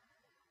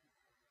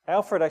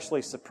 Alfred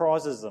actually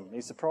surprises them.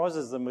 He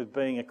surprises them with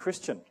being a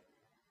Christian.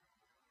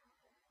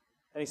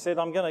 And he said,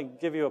 I'm going to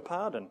give you a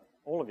pardon,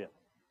 all of you.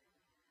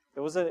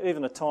 There was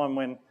even a time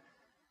when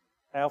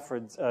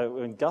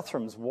when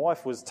Guthrum's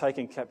wife was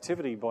taken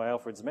captivity by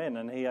Alfred's men,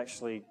 and he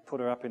actually put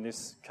her up in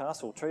this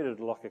castle, treated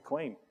her like a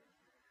queen.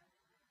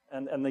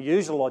 And the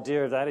usual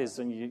idea of that is,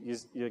 and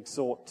you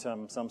extort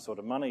some sort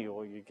of money,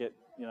 or you get,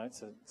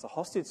 it's a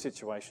hostage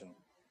situation.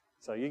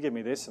 So you give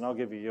me this, and I'll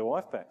give you your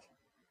wife back.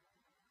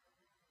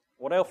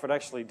 What Alfred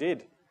actually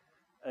did,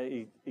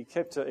 he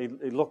kept her, he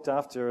looked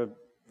after her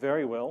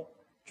very well,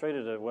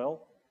 treated her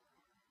well,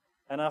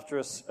 and after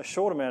a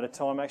short amount of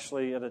time,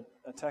 actually had an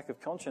attack of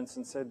conscience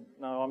and said,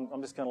 "No,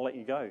 I'm just going to let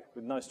you go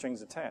with no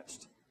strings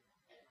attached."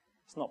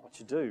 It's not what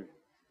you do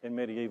in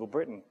medieval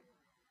Britain.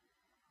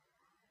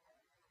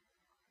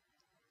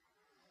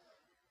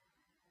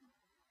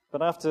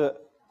 But after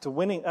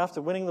winning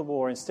the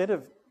war, instead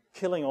of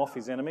killing off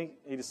his enemy,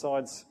 he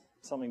decides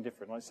something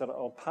different. He said,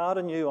 "I'll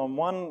pardon you on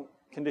one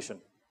condition,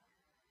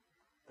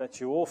 that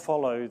you all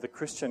follow the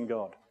Christian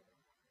God."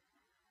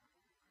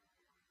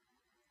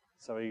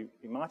 So he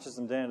marches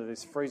them down to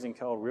this freezing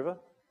cold river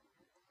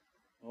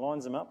and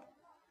lines them up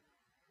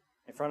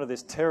in front of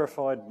this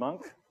terrified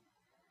monk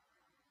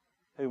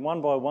who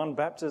one by one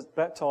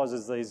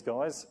baptises these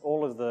guys,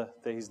 all of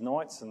these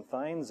knights and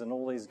thanes and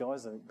all these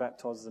guys, and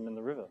baptises them in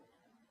the river.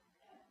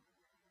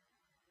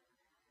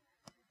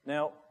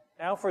 Now,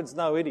 Alfred's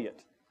no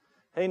idiot.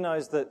 He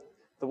knows that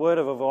the word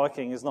of a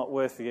Viking is not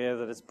worth the air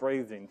that it's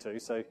breathed into,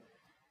 so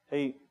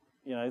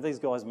these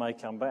guys may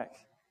come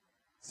back.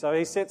 So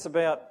he sets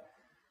about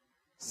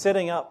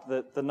setting up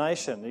the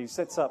nation. He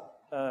sets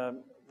up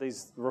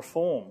these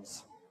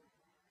reforms.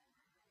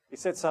 He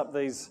sets up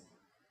these,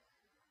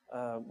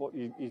 what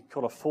you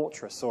call a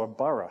fortress or a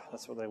borough.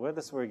 That's what they were.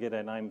 That's where we get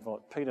our name,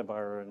 like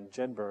Peterborough and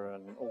Jedburgh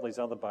and all these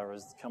other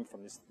boroughs that come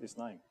from this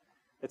name.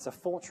 It's a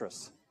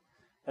fortress.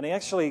 And he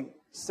actually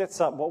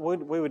sets up what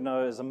we would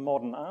know as a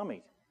modern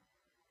army.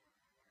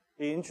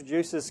 He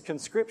introduces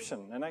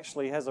conscription and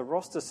actually has a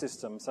roster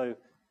system. So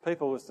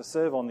people who to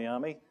serve on the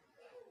army,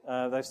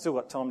 they've still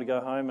got time to go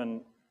home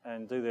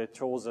and do their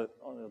chores,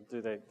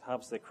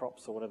 harvest their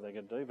crops or whatever they're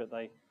going to do, but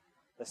they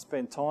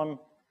spend time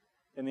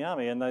in the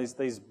army, and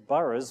these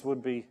boroughs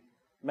would be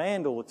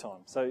manned all the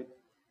time. So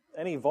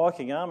any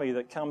Viking army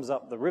that comes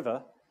up the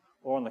river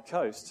or on the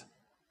coast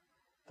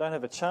don't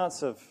have a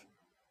chance of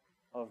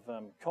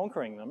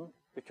conquering them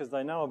because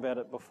they know about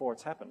it before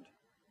it's happened.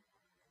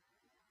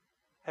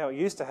 How it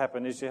used to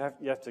happen is you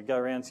have to go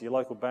around to your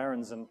local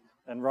barons and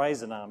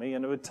raise an army,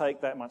 and it would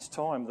take that much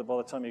time that by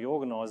the time you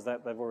organise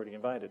that, they've already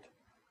invaded.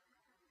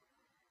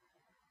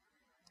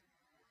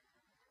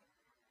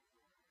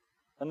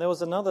 And there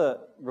was another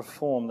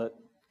reform that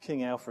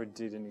King Alfred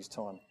did in his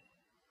time.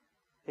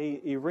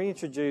 He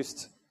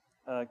reintroduced,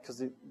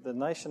 because the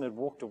nation had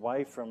walked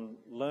away from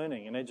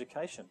learning and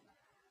education.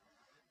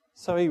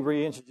 So he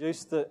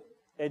reintroduced the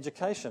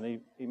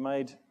education. He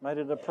made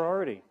it a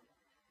priority.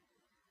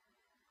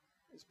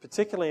 It's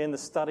particularly in the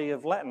study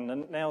of Latin.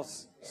 And now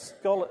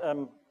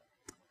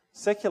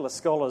secular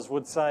scholars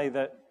would say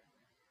that,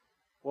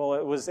 well,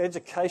 it was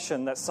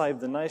education that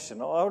saved the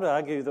nation. I would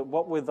argue that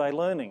what were they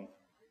learning?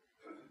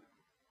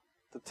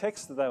 The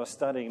text that they were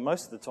studying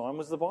most of the time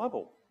was the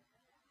Bible.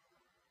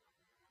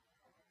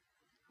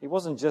 It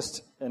wasn't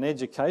just an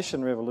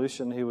education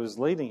revolution he was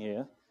leading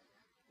here.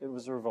 It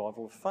was a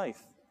revival of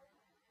faith.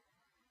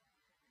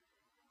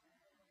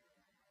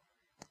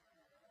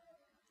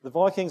 The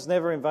Vikings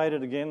never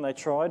invaded again. They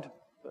tried,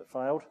 but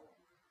failed.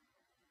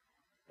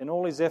 In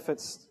all his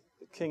efforts,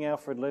 King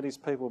Alfred led his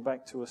people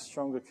back to a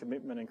stronger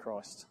commitment in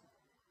Christ.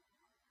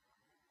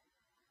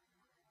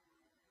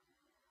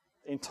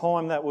 In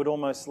time, that would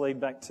almost lead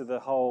back to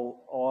the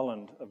whole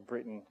island of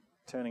Britain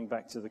turning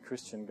back to the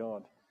Christian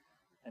God.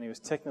 And he was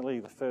technically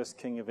the first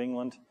king of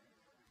England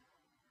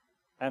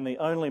and the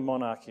only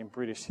monarch in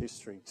British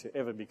history to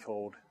ever be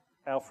called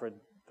Alfred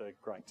the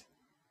Great.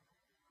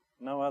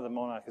 No other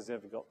monarch has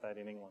ever got that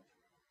in England.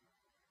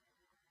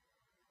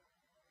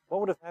 What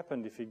would have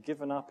happened if he'd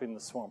given up in the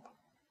swamp?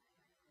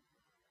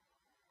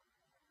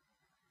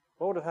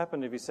 What would have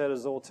happened if he said it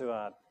was all too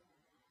hard?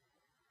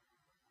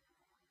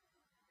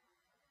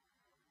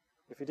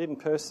 If he didn't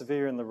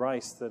persevere in the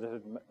race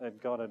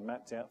that God had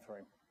mapped out for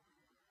him?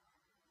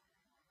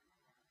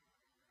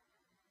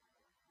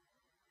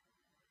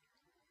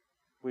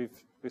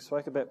 We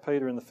spoke about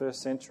Peter in the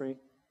first century.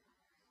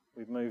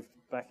 We've moved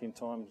back in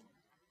time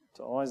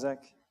to Isaac.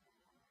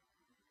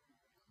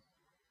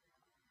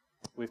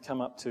 We've come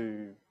up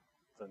to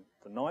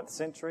the 9th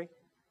century.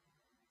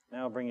 Now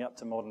I'll bring you up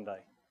to modern day.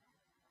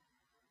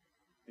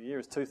 The year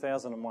is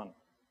 2001.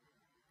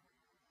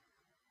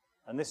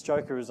 And this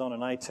joker is on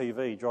an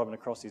ATV driving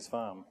across his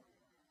farm.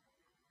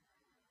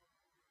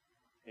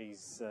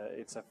 It's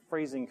a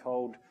freezing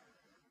cold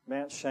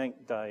Mount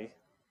Shank day,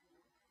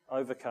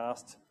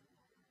 overcast,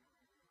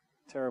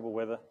 terrible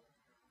weather.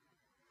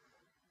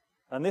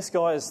 And this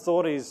guy has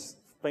thought he's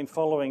been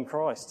following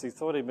Christ. He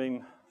thought he'd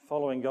been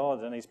following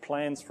God and his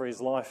plans for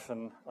his life,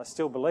 and I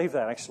still believe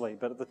that actually,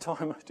 but at the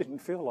time I didn't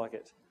feel like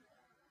it.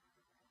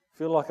 I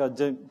feel like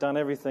I'd done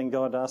everything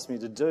God asked me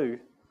to do,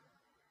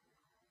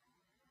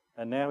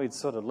 and now he'd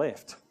sort of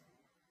left.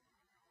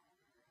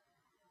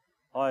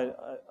 I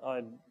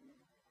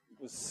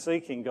was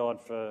seeking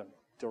God for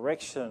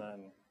direction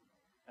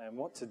and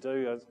what to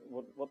do,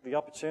 what the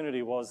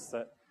opportunity was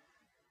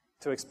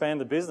to expand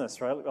the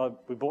business, right?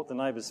 We bought the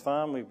neighbour's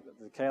farm,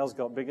 the cows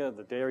got bigger,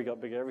 the dairy got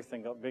bigger,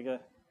 everything got bigger,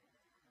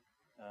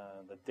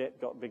 the debt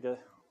got bigger.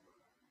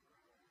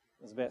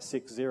 There's about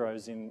 6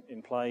 zeros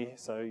in play,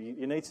 so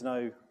you need to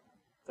know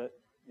that,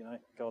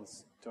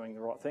 God's doing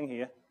the right thing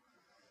here.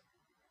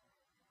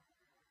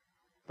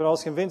 But I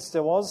was convinced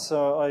there was,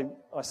 so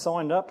I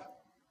signed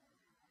up.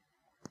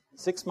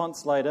 6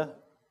 months later,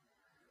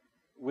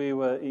 we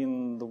were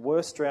in the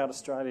worst drought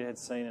Australia had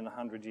seen in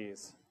 100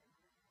 years.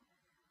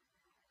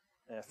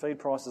 Our feed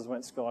prices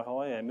went sky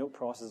high, our milk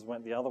prices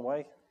went the other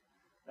way,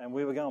 and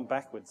we were going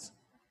backwards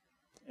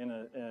in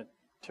a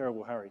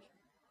terrible hurry.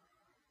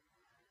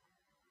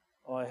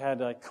 I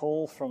had a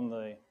call from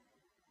the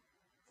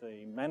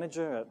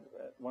manager, at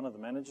one of the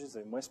managers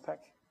in Westpac,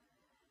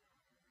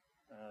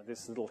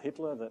 this little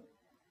Hitler that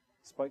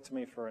spoke to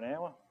me for an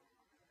hour,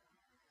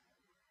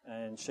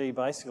 and she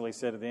basically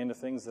said at the end of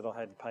things that I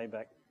had to pay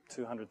back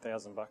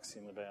 $200,000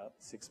 in about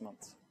 6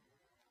 months,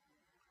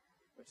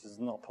 which is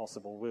not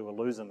possible. We were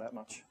losing that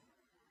much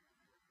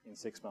in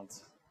 6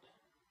 months.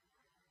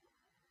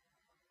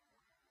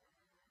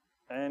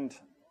 And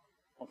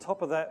on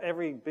top of that,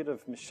 every bit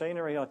of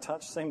machinery I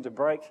touched seemed to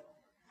break.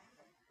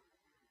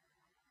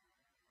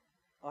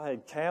 I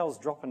had cows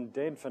dropping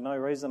dead for no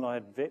reason. I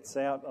had vets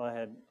out. I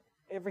had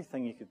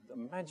everything you could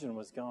imagine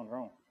was going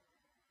wrong.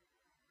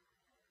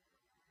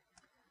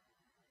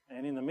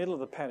 And in the middle of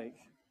the paddock,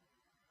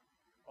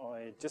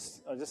 I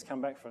just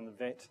come back from the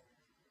vet,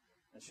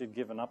 and she'd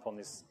given up on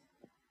this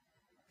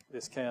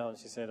cow, and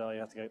she said, "Oh, you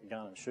have to get the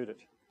gun and shoot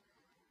it."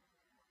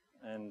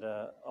 And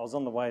I was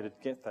on the way to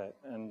get that,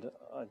 and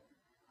I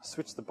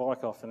switched the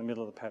bike off in the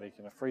middle of the paddock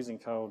in a freezing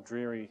cold,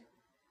 dreary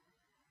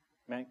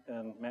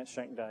Mount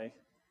Shank day,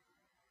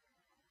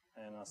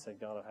 and I said,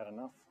 "God, I've had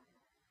enough.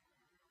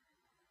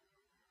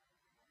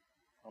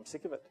 I'm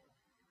sick of it.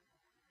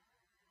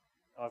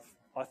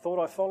 I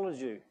thought I followed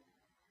you.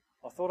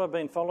 I thought I've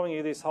been following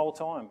you this whole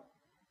time.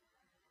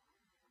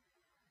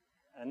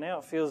 And now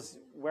it feels,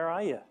 where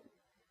are you?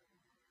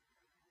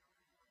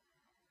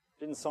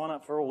 Didn't sign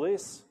up for all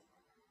this.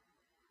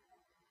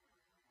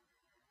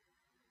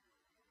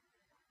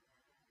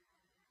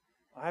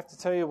 I have to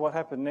tell you what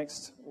happened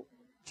next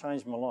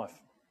changed my life.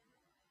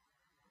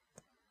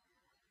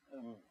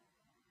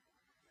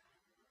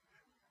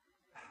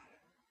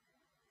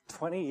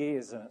 20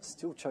 years and it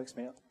still chokes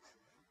me up.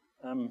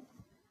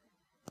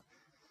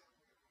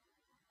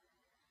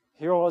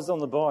 Here I was on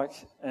the bike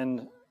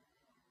and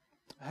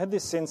I had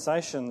this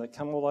sensation that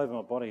came all over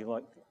my body,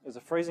 like it was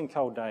a freezing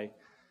cold day.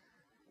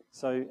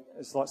 So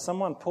it's like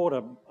someone poured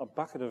a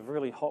bucket of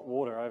really hot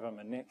water over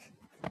my neck.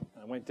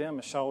 And it went down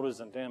my shoulders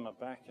and down my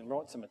back and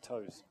right to my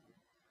toes.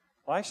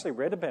 I actually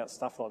read about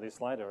stuff like this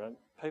later, and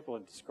people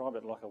had described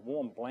it like a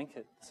warm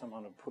blanket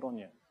someone had put on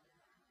you.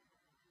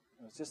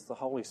 It was just the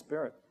Holy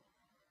Spirit.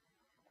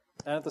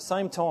 And at the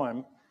same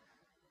time,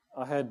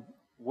 I had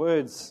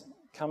words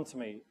come to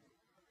me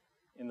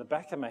in the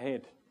back of my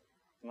head.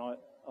 And I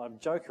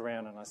joke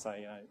around and I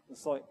say,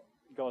 it's like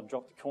God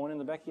dropped a coin in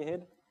the back of your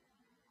head.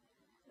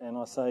 And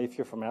I say, if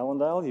you're from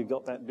Allendale, you've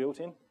got that built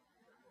in.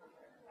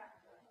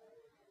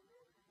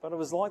 But it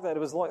was like that. It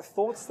was like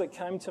thoughts that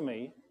came to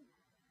me,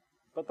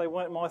 but they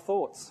weren't my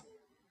thoughts.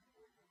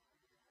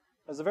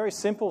 It was a very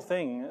simple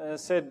thing. It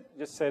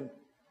just said,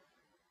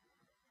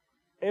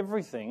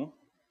 everything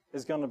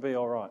is going to be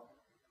all right.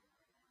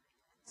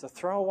 It's a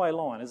throwaway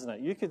line, isn't it?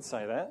 You could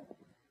say that.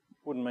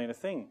 Wouldn't mean a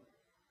thing.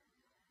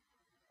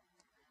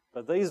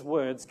 But these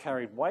words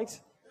carried weight.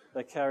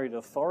 They carried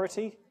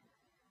authority.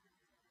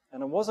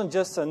 And it wasn't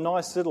just a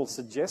nice little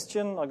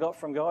suggestion I got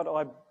from God.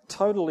 I'm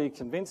totally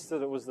convinced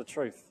that it was the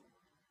truth.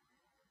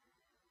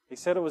 He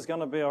said it was going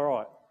to be all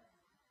right.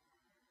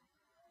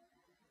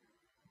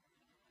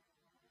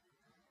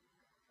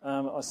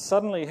 I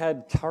suddenly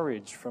had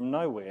courage from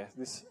nowhere.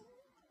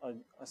 I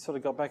sort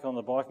of got back on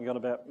the bike and got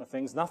about my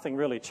things. Nothing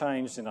really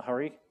changed in a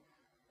hurry.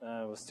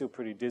 It was still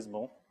pretty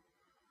dismal.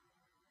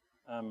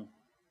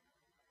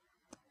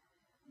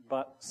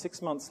 But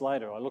 6 months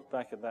later, I look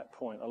back at that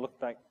point. I look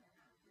back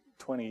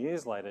 20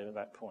 years later at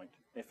that point.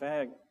 If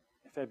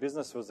our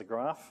business was a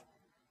graph,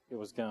 it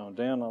was going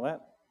down like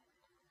that.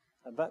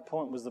 At that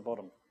point was the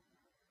bottom.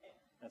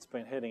 It's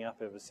been heading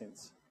up ever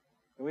since.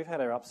 We've had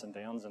our ups and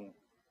downs and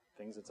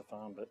things. It's a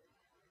farm, but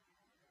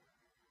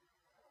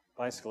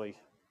basically,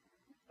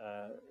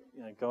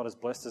 God has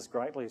blessed us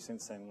greatly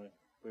since then.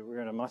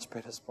 We're in a much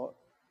better spot.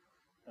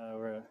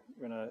 We're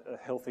in a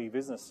healthy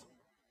business.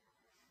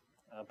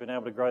 Been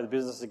able to grow the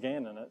business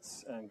again,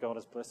 and God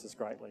has blessed us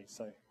greatly.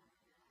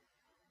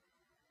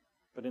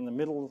 But in the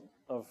middle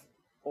of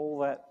all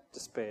that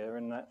despair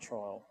and that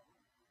trial,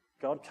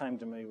 God came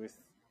to me with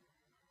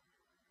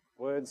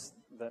words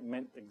that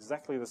meant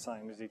exactly the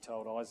same as he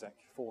told Isaac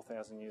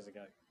 4,000 years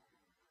ago.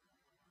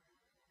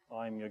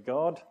 I am your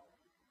God.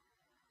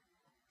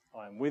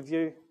 I am with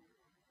you.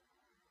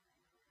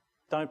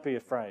 Don't be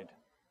afraid.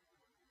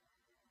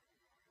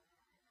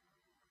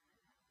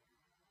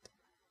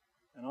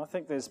 And I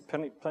think there's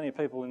plenty of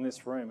people in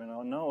this room, and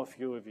I know a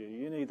few of you,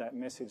 you need that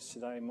message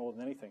today more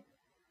than anything.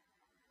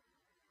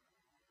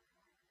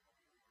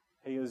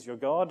 He is your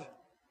God.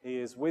 He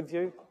is with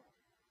you.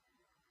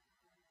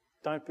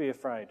 Don't be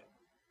afraid.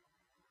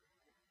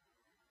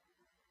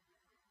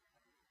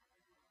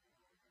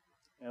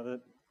 Now,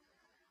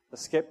 the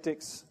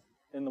skeptics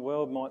in the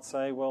world might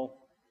say, well,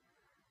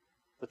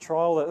 the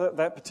trial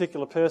that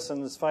particular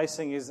person is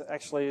facing is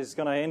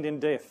going to end in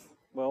death.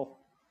 Well,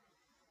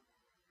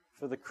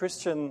 for the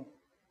Christian,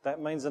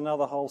 that means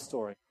another whole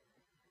story.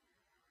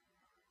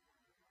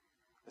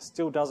 It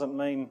still doesn't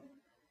mean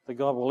that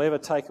God will ever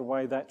take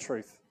away that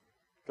truth.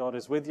 God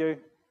is with you.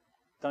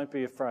 Don't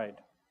be afraid.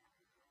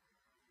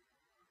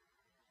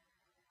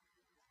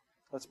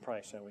 Let's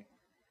pray, shall we?